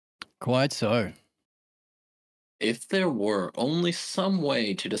 Quite so. If there were only some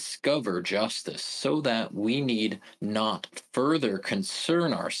way to discover justice so that we need not further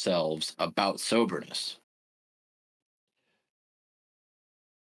concern ourselves about soberness.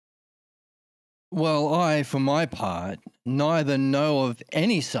 Well, I, for my part, neither know of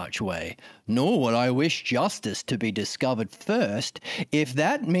any such way, nor would I wish justice to be discovered first, if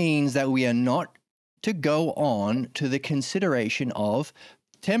that means that we are not to go on to the consideration of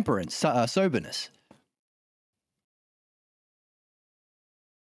temperance, soberness.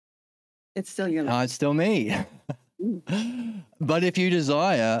 It's still your life. It's still me. But if you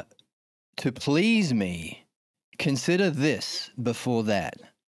desire to please me, consider this before that.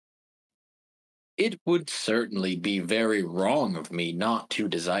 It would certainly be very wrong of me not to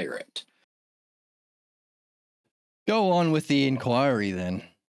desire it. Go on with the inquiry then.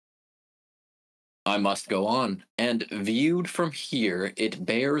 I must go on, and viewed from here, it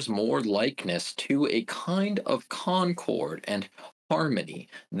bears more likeness to a kind of concord and harmony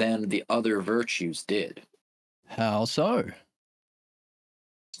than the other virtues did. How so?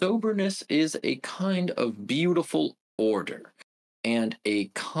 Soberness is a kind of beautiful order, and a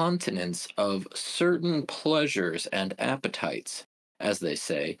continence of certain pleasures and appetites, as they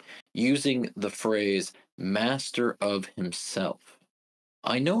say, using the phrase master of himself.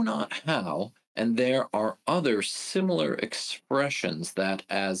 I know not how, and there are other similar expressions that,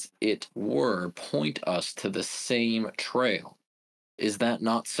 as it were, point us to the same trail. Is that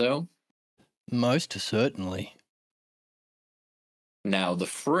not so? Most certainly. Now, the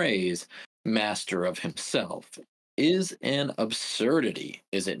phrase master of himself is an absurdity,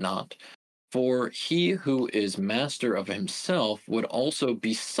 is it not? For he who is master of himself would also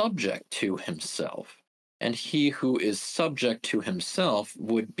be subject to himself, and he who is subject to himself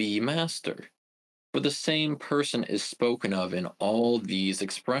would be master. For the same person is spoken of in all these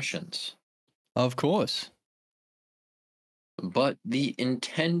expressions. Of course. But the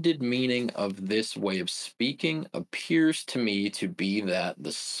intended meaning of this way of speaking appears to me to be that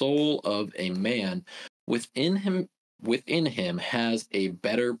the soul of a man within him has a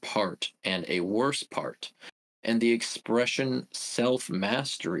better part and a worse part, and the expression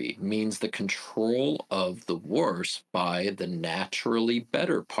self-mastery means the control of the worse by the naturally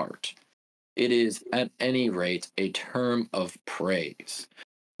better part. It is at any rate a term of praise.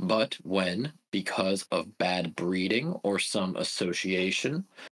 But when, because of bad breeding or some association,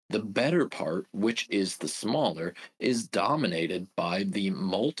 the better part, which is the smaller, is dominated by the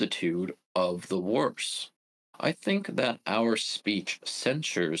multitude of the worse, I think that our speech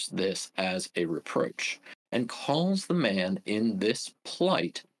censures this as a reproach, and calls the man in this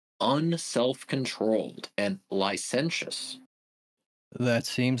plight unself-controlled and licentious. That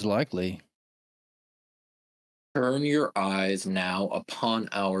seems likely. Turn your eyes now upon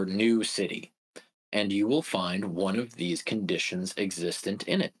our new city, and you will find one of these conditions existent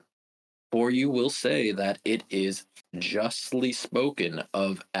in it. For you will say that it is justly spoken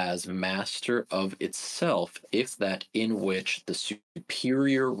of as master of itself, if that in which the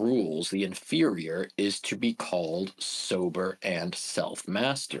superior rules the inferior is to be called sober and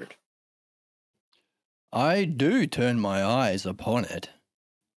self-mastered. I do turn my eyes upon it.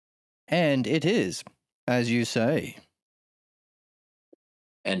 And it is, as you say.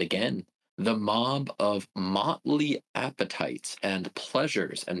 And again, the mob of motley appetites and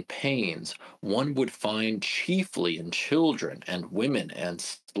pleasures and pains one would find chiefly in children and women and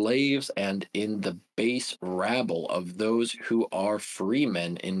slaves and in the base rabble of those who are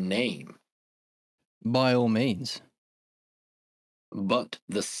freemen in name. By all means. But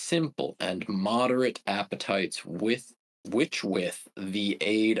the simple and moderate appetites which with the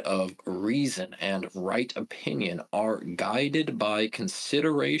aid of reason and right opinion are guided by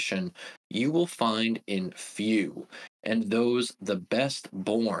consideration, you will find in few, and those the best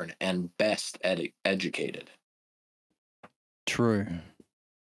born and best educated. True.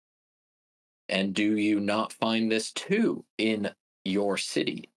 And do you not find this too in your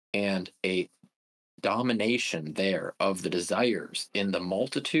city, and a domination there of the desires in the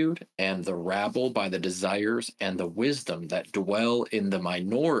multitude, and the rabble by the desires and the wisdom that dwell in the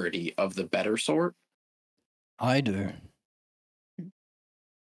minority of the better sort? I do.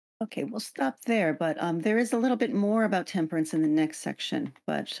 Okay, we'll stop there, but there is a little bit more about temperance in the next section,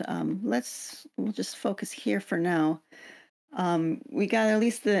 but we'll just focus here for now. We got at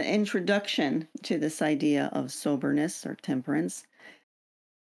least the introduction to this idea of soberness or temperance.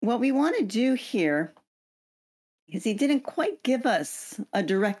 What we want to do here is he didn't quite give us a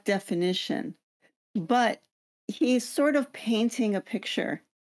direct definition, but he's sort of painting a picture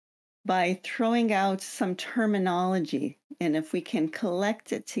by throwing out some terminology. And if we can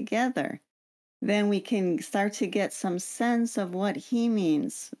collect it together, then we can start to get some sense of what he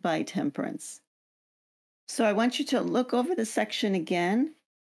means by temperance. So I want you to look over the section again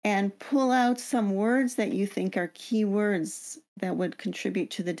and pull out some words that you think are key words that would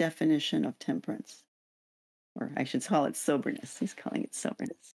contribute to the definition of temperance. Or I should call it soberness. He's calling it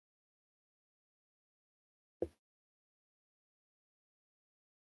soberness.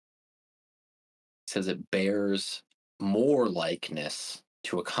 says it bears more likeness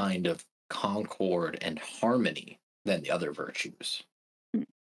to a kind of concord and harmony than the other virtues.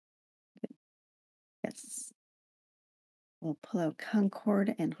 Yes. We'll pull out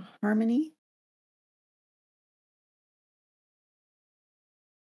concord and harmony.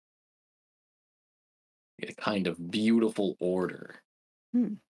 A kind of beautiful order.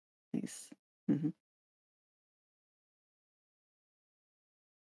 Nice. Mm-hmm.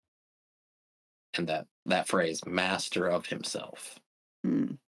 And that phrase, master of himself.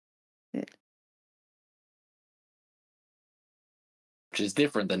 Good. Which is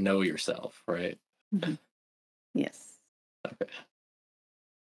different than know yourself, right? Mm-hmm. Yes. Okay.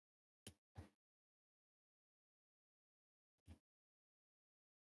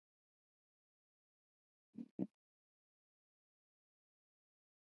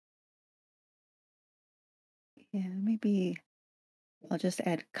 Yeah, maybe I'll just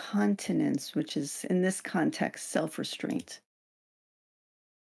add continence, which is in this context, self-restraint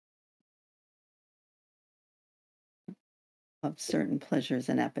of certain pleasures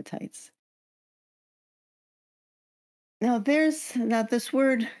and appetites. Now this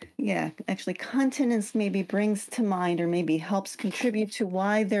word, yeah, actually continence maybe brings to mind or maybe helps contribute to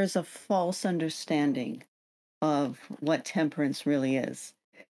why there's a false understanding of what temperance really is.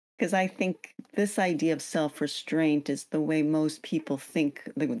 Because I think this idea of self-restraint is the way most people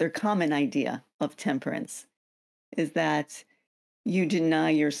think, their common idea of temperance is that you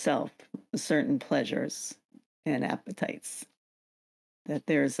deny yourself certain pleasures and appetites. That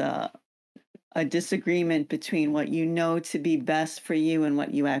there's a disagreement between what you know to be best for you and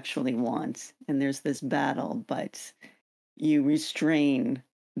what you actually want. And there's this battle, but you restrain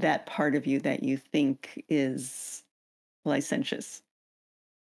that part of you that you think is licentious.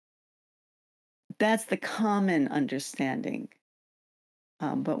 That's the common understanding.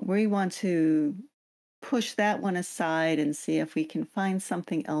 But we want to push that one aside and see if we can find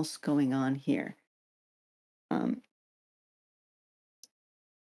something else going on here. Let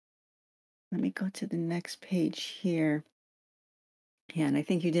me go to the next page here. Yeah, and I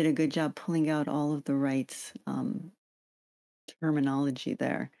think you did a good job pulling out all of the right terminology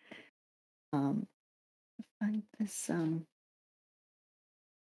there. Find this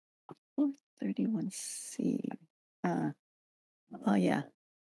 431C. Oh yeah,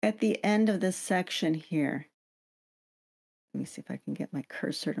 at the end of this section here. Let me see if I can get my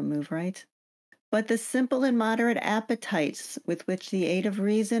cursor to move right. But the simple and moderate appetites with which the aid of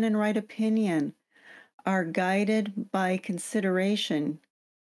reason and right opinion are guided by consideration,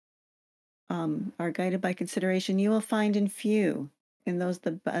 you will find in few, in those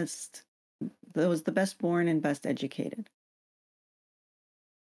the best born and best educated.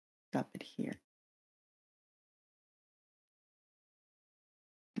 Stop it here.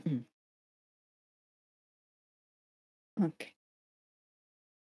 Okay.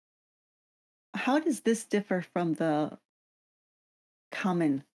 How does this differ from the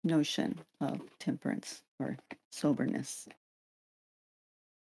common notion of temperance or soberness?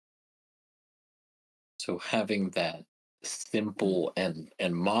 So having that simple and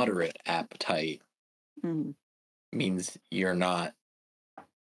moderate appetite Mhm. means you're not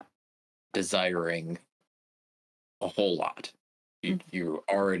desiring a whole lot. You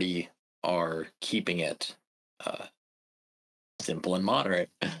already are keeping it simple and moderate,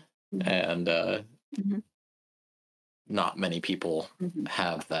 and Mhm. not many people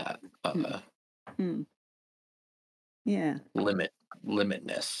have that Yeah.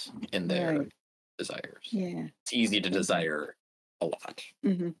 limitness in their Right. desires. Yeah. It's easy to desire a lot.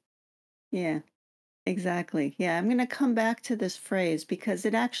 Yeah. Exactly. Yeah, I'm going to come back to this phrase because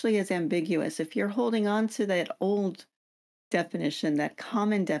it actually is ambiguous. If you're holding on to that old definition, that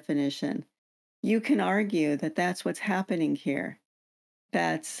common definition, you can argue that that's what's happening here.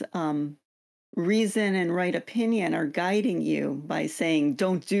 That's reason and right opinion are guiding you by saying,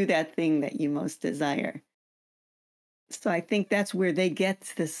 don't do that thing that you most desire. So I think that's where they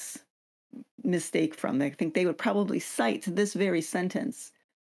get this mistake from. I think they would probably cite this very sentence,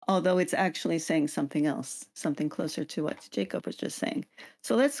 although it's actually saying something else, something closer to what Jacob was just saying.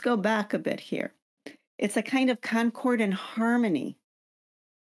 So let's go back a bit here. It's a kind of concord and harmony.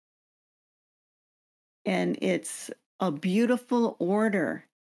 And it's a beautiful order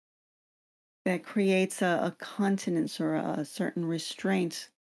that creates a continence or a certain restraint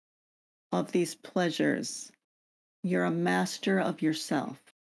of these pleasures. You're a master of yourself.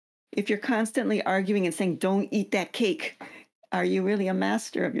 If you're constantly arguing and saying, don't eat that cake, are you really a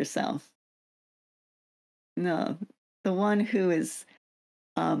master of yourself? No, the one who is,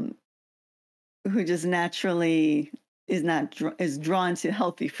 who just naturally is not is drawn to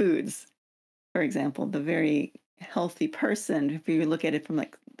healthy foods for example, the very healthy person, if you look at it from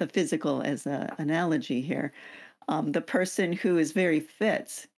like the physical as an analogy here, the person who is very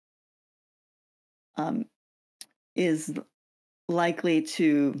fit um, is likely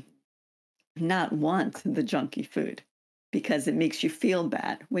to not want the junky food because it makes you feel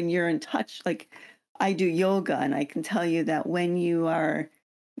bad when you're in touch. Like I do yoga, and I can tell you that when you are,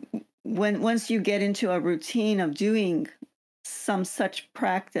 once you get into a routine of doing some such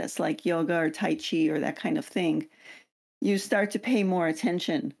practice like yoga or tai chi or that kind of thing, you start to pay more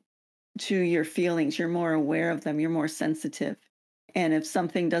attention to your feelings. You're more aware of them. You're more sensitive. And if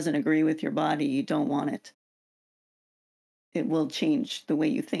something doesn't agree with your body, you don't want it. It will change the way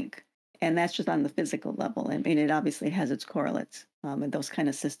you think. And that's just on the physical level. I mean, it obviously has its correlates. And those kind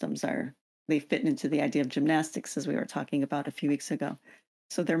of systems they fit into the idea of gymnastics, as we were talking about a few weeks ago.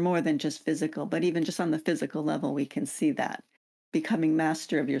 So they're more than just physical, but even just on the physical level, we can see that becoming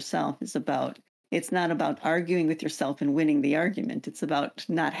master of yourself it's not about arguing with yourself and winning the argument. It's about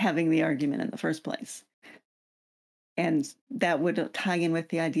not having the argument in the first place. And that would tie in with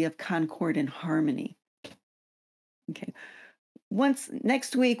the idea of concord and harmony. Okay.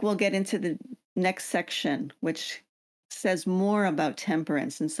 Next week, we'll get into the next section, which says more about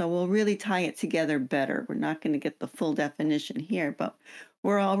temperance. And so we'll really tie it together better. We're not going to get the full definition here, but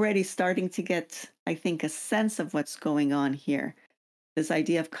we're already starting to get, I think, a sense of what's going on here. This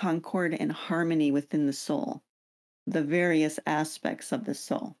idea of concord and harmony within the soul, the various aspects of the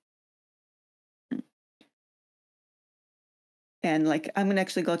soul. And like, I'm going to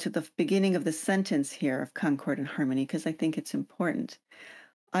actually go to the beginning of the sentence here of concord and harmony, because I think it's important.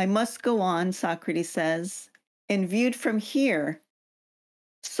 I must go on, Socrates says, and viewed from here,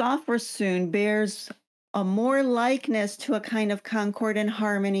 sophros soon bears a more likeness to a kind of concord and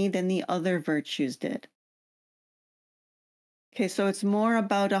harmony than the other virtues did. Okay, so it's more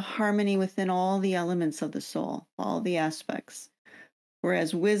about a harmony within all the elements of the soul, all the aspects.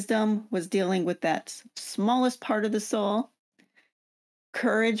 Whereas wisdom was dealing with that smallest part of the soul,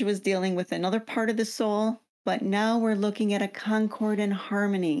 courage was dealing with another part of the soul, but now we're looking at a concord and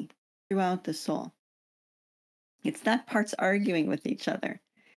harmony throughout the soul. It's not parts arguing with each other.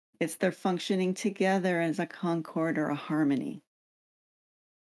 It's they're functioning together as a concord or a harmony.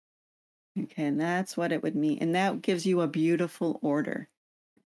 Okay, and that's what it would mean. And that gives you a beautiful order.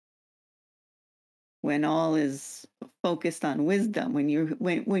 When all is focused on wisdom, when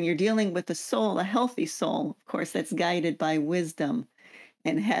you're dealing with a soul, a healthy soul, of course, that's guided by wisdom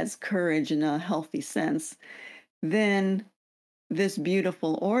and has courage in a healthy sense, then this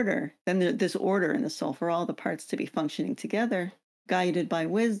beautiful order, then this order in the soul for all the parts to be functioning together, guided by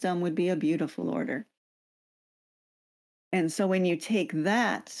wisdom, would be a beautiful order. And so when you take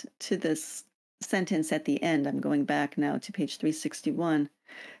that to this sentence at the end, I'm going back now to page 361,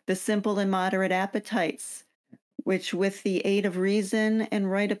 the simple and moderate appetites, which with the aid of reason and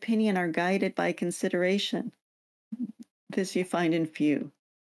right opinion are guided by consideration. This you find in few.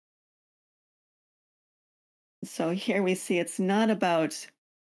 So here we see it's not about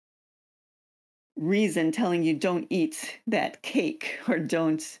reason telling you don't eat that cake or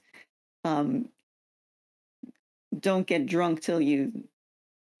don't get drunk till you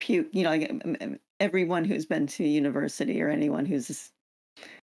puke. You know, everyone who's been to university, or anyone who's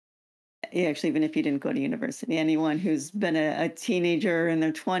actually, even if you didn't go to university, anyone who's been a teenager in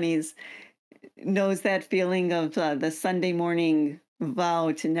their 20s knows that feeling of the Sunday morning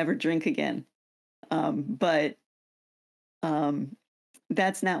vow to never drink again. But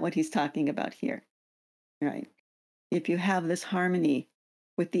that's not what he's talking about here, right? If you have this harmony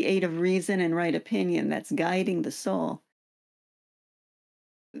with the aid of reason and right opinion that's guiding the soul,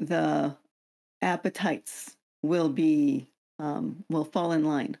 the appetites will fall in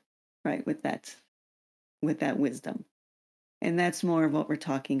line, right, with that wisdom. And that's more of what we're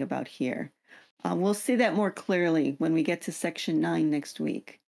talking about here. We'll see that more clearly when we get to section 9 next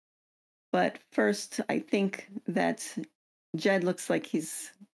week. But first, I think that Jed looks like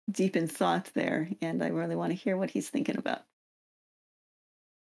he's deep in thought there, and I really want to hear what he's thinking about.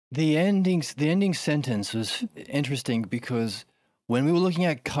 The ending sentence was interesting because when we were looking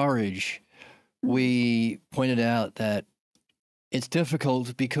at courage, we pointed out that it's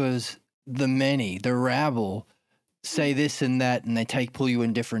difficult because the rabble, say this and that, and they pull you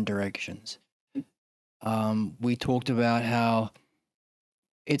in different directions. We talked about how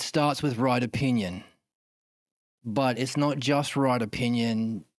it starts with right opinion, but it's not just right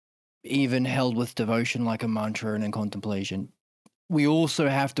opinion, even held with devotion like a mantra and in contemplation. We also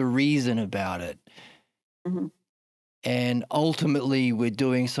have to reason about it. Mm-hmm. And ultimately, we're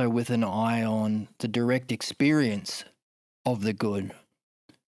doing so with an eye on the direct experience of the good.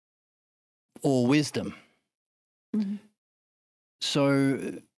 or wisdom. Mm-hmm.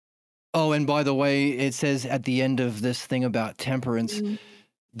 So, oh, and by the way, it says at the end of this thing about temperance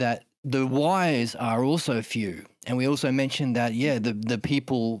that the wise are also few. And we also mentioned that, yeah, the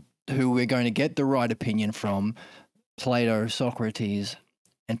people who we're going to get the right opinion from, Plato, Socrates,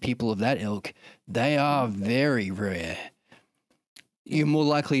 and people of that ilk, they are very rare. You're more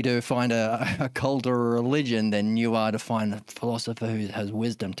likely to find a cult or a religion than you are to find a philosopher who has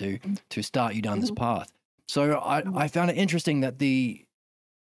wisdom to start you down this path. So I found it interesting that the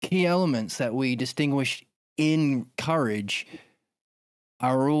key elements that we distinguish in courage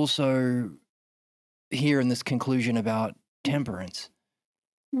are also here in this conclusion about temperance.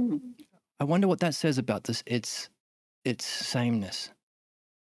 I wonder what that says about this, its sameness.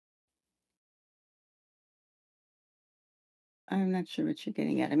 I'm not sure what you're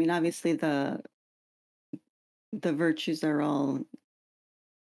getting at. I mean, obviously the virtues are all,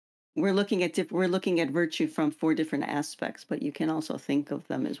 we're looking at virtue from 4 different aspects, but you can also think of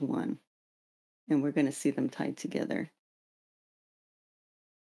them as one, and we're going to see them tied together.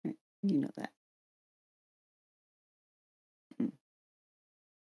 Right? You know that.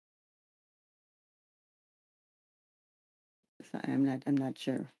 So I'm not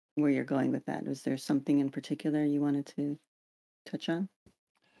sure where you're going with that. Was there something in particular you wanted to touch on?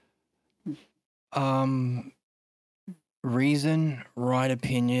 Reason, right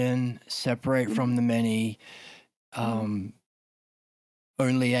opinion, separate from the many, only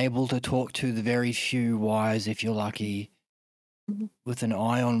able to talk to the very few wise if you're lucky, with an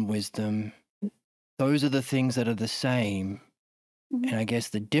eye on wisdom. Those are the things that are the same. And I guess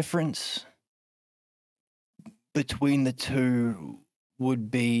the difference between the two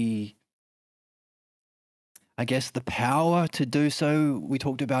would be, I guess, the power to do so. We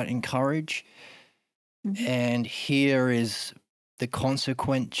talked about in courage. And here is the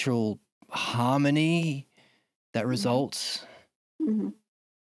consequential harmony that results. And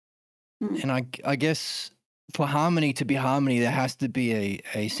I guess for harmony to be harmony, there has to be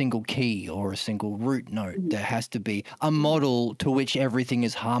a single key or a single root note. There has to be a model to which everything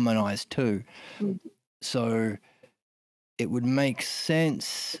is harmonized to. So it would make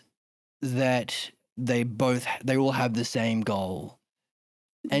sense that they all have the same goal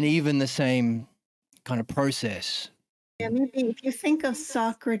and even the same kind of process. Yeah, maybe if you think of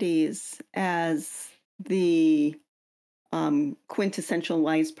Socrates as the quintessential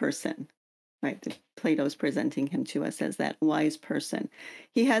wise person, right? Plato's presenting him to us as that wise person.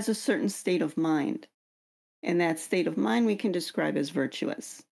 He has a certain state of mind, and that state of mind we can describe as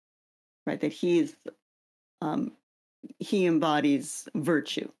virtuous, right? That he embodies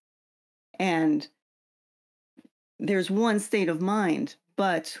virtue, and there's one state of mind,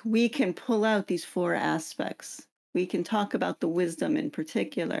 but we can pull out these 4 aspects. We can talk about the wisdom in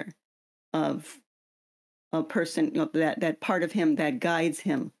particular of a person, that part of him that guides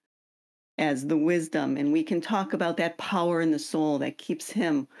him as the wisdom. And we can talk about that power in the soul that keeps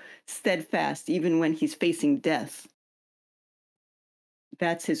him steadfast even when he's facing death.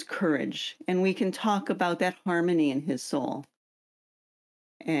 That's his courage. And we can talk about that harmony in his soul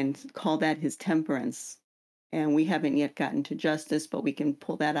and call that his temperance. And we haven't yet gotten to justice, but we can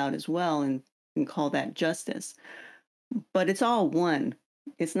pull that out as well and call that justice. But it's all one.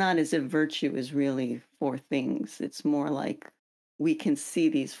 It's not as if virtue is really 4 things. It's more like we can see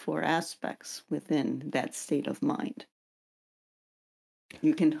these 4 aspects within that state of mind.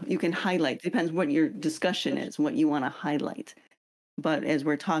 You can highlight, depends what your discussion is, what you want to highlight. But as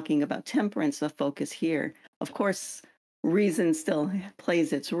we're talking about temperance, the focus here, of course, reason still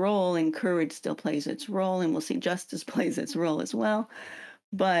plays its role and courage still plays its role, and we'll see justice plays its role as well.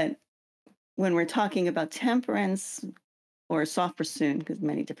 But when we're talking about temperance or sophrosun, because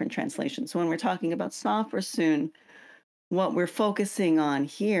many different translations, so when we're talking about sophrosun, what we're focusing on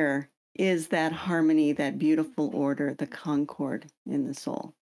here is that harmony, that beautiful order, the concord in the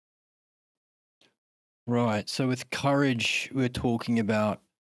soul. Right. So with courage, we're talking about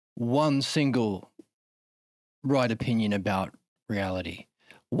one single right opinion about reality,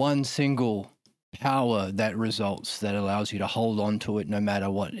 one single power that results, that allows you to hold on to it no matter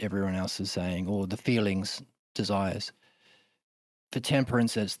what everyone else is saying or the feelings, desires. For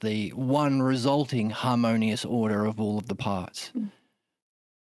temperance, it's the one resulting harmonious order of all of the parts.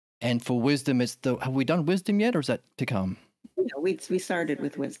 And for wisdom, it's have we done wisdom yet, or is that to come? Yeah, we started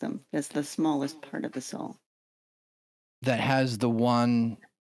with wisdom. That's the smallest part of the soul. That has the one.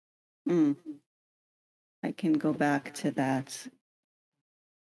 I can go back to that.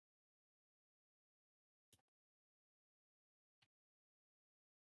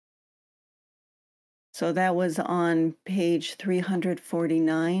 So that was on page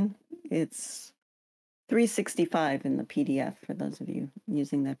 349 It's 365 in the PDF for those of you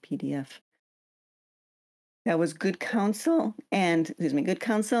using that PDF. That was good counsel, and good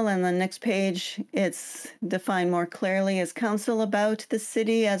counsel. And the next page, it's defined more clearly as counsel about the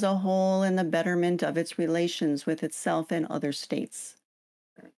city as a whole and the betterment of its relations with itself and other states.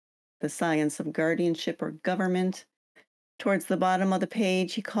 The science of guardianship or government. Towards the bottom of the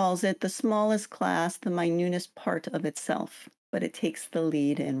page, he calls it the smallest class, the minutest part of itself, but it takes the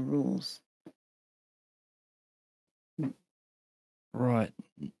lead and rules. Right.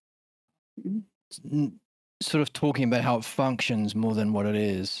 Mhm. Sort of talking about how it functions more than what it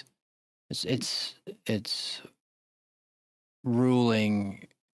is. It's ruling.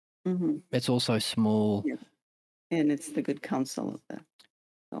 Mhm. It's also small. Yeah. And it's the good counsel of the.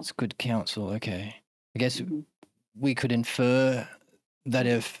 It's good counsel. Okay. I guess Mhm. we could infer that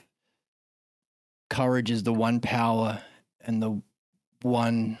if courage is the one power and the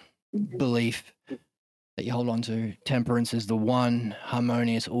one Mhm. belief that you hold on to, temperance is the one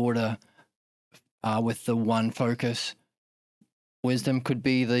harmonious order with the one focus. Wisdom could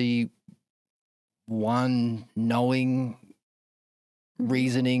be the one knowing, Mhm.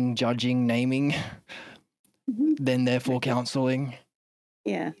 reasoning, judging, naming, Mhm. then therefore counseling,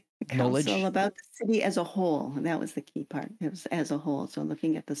 Yeah. The knowledge. counsel about the city as a whole. That was the key part. It was as a whole. So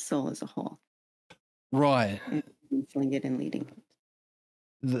looking at the soul as a whole. Right. And counseling it and leading it.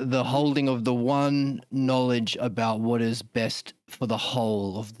 The holding of the one knowledge about what is best for the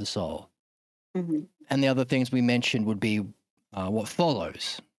whole of the soul. Mm-hmm. And the other things we mentioned would be what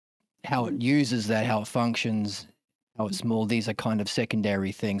follows, how it uses that, how it functions, how it's small. These are kind of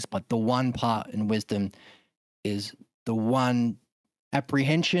secondary things, but the one part in wisdom is the one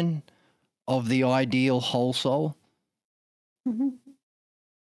apprehension of the ideal whole soul. Mm-hmm.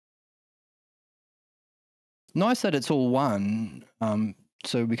 Nice that it's all one,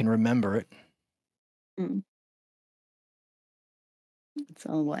 so we can remember it. Mm. It's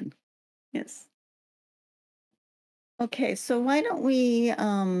all one. Yes. Okay, so why don't we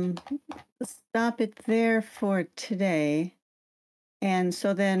stop it there for today? And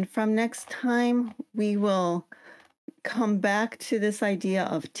so then from next time, we will come back to this idea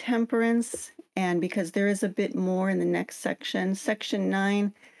of temperance. And because there is a bit more in the next section, section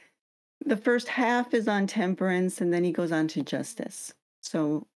 9, the first half is on temperance, and then he goes on to justice.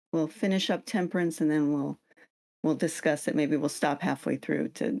 So we'll finish up temperance, and then we'll discuss it. Maybe we'll stop halfway through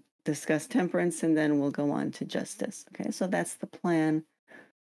to discuss temperance, and then we'll go on to justice. Okay, so that's the plan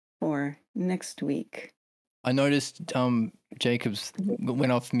for next week. I noticed Jacobs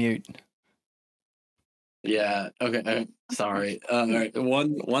went off mute. Yeah. Okay. Sorry. All right.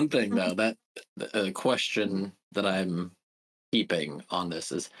 One thing though, that question that I'm keeping on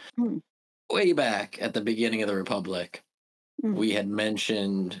this is Mm, way back at the beginning of the Republic, mm, we had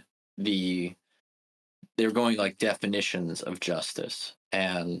mentioned they're going like definitions of justice,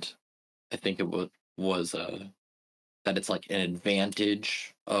 and I think it was that it's like an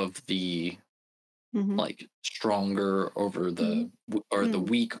advantage of the mhm, like stronger over the mhm, or the mm.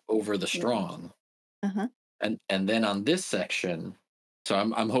 weak over the Yeah. strong. Uh-huh. And then on this section, so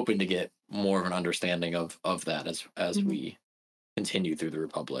I'm hoping to get more of an understanding of that as Mhm, we continue through the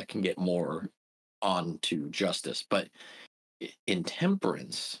Republic and get more on to justice. But in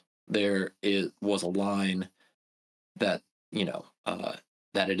temperance, was a line that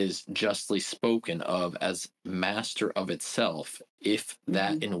that it is justly spoken of as master of itself, if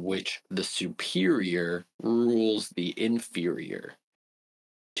that mhm, in which the superior rules the inferior,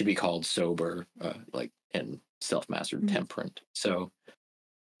 to be called sober, like and self-mastered mhm, temperate. So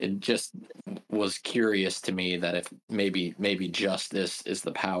it just was curious to me that if maybe justice is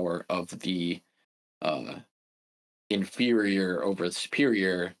the power of the uh inferior over the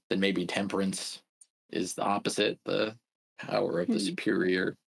superior, then maybe temperance is the opposite, the power of the mm,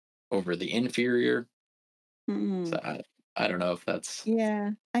 superior over the inferior. So mm. I don't know if that's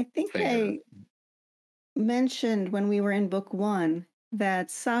Yeah, I think fair. I mentioned when we were in book 1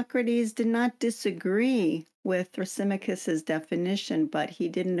 that Socrates did not disagree with Thrasymachus's definition, but he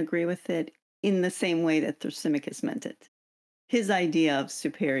didn't agree with it in the same way that Thrasymachus meant it. His idea of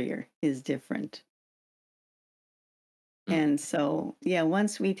superior is different. Mm. And so, yeah,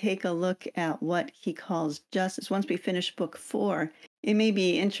 once we take a look at what he calls justice, once we finish book 4, it may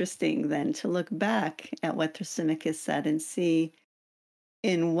be interesting then to look back at what Thrasymachus said and see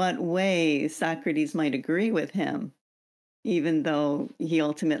in what way Socrates might agree with him, even though he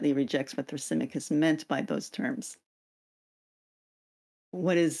ultimately rejects what Thrasymachus meant by those terms.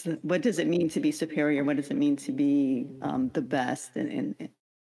 What does it mean to be superior? What does it mean to be the best? And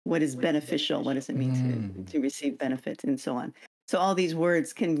what is beneficial? What does it mean to receive benefit and so on? So all these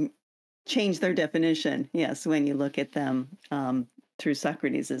words can change their definition. Yes, when you look at them through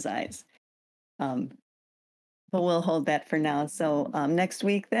Socrates' eyes. But we'll hold that for now. So next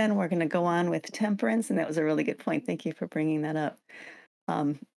week, then, we're going to go on with temperance. And that was a really good point. Thank you for bringing that up.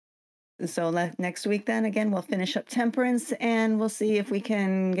 So next week, then, again, we'll finish up temperance and we'll see if we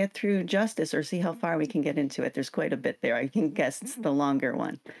can get through justice or see how far we can get into it. There's quite a bit there. I can guess it's the longer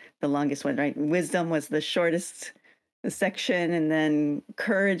one, the longest one, right? Wisdom was the shortest section, and then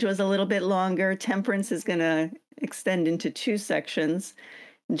courage was a little bit longer. Temperance is going to extend into 2 sections.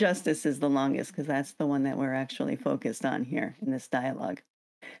 Justice is the longest because that's the one that we're actually focused on here in this dialogue.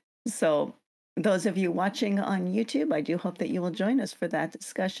 So those of you watching on YouTube, I do hope that you will join us for that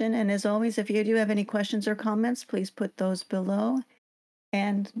discussion. And as always, if you do have any questions or comments, please put those below.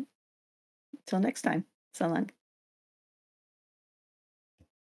 And until next time, so long.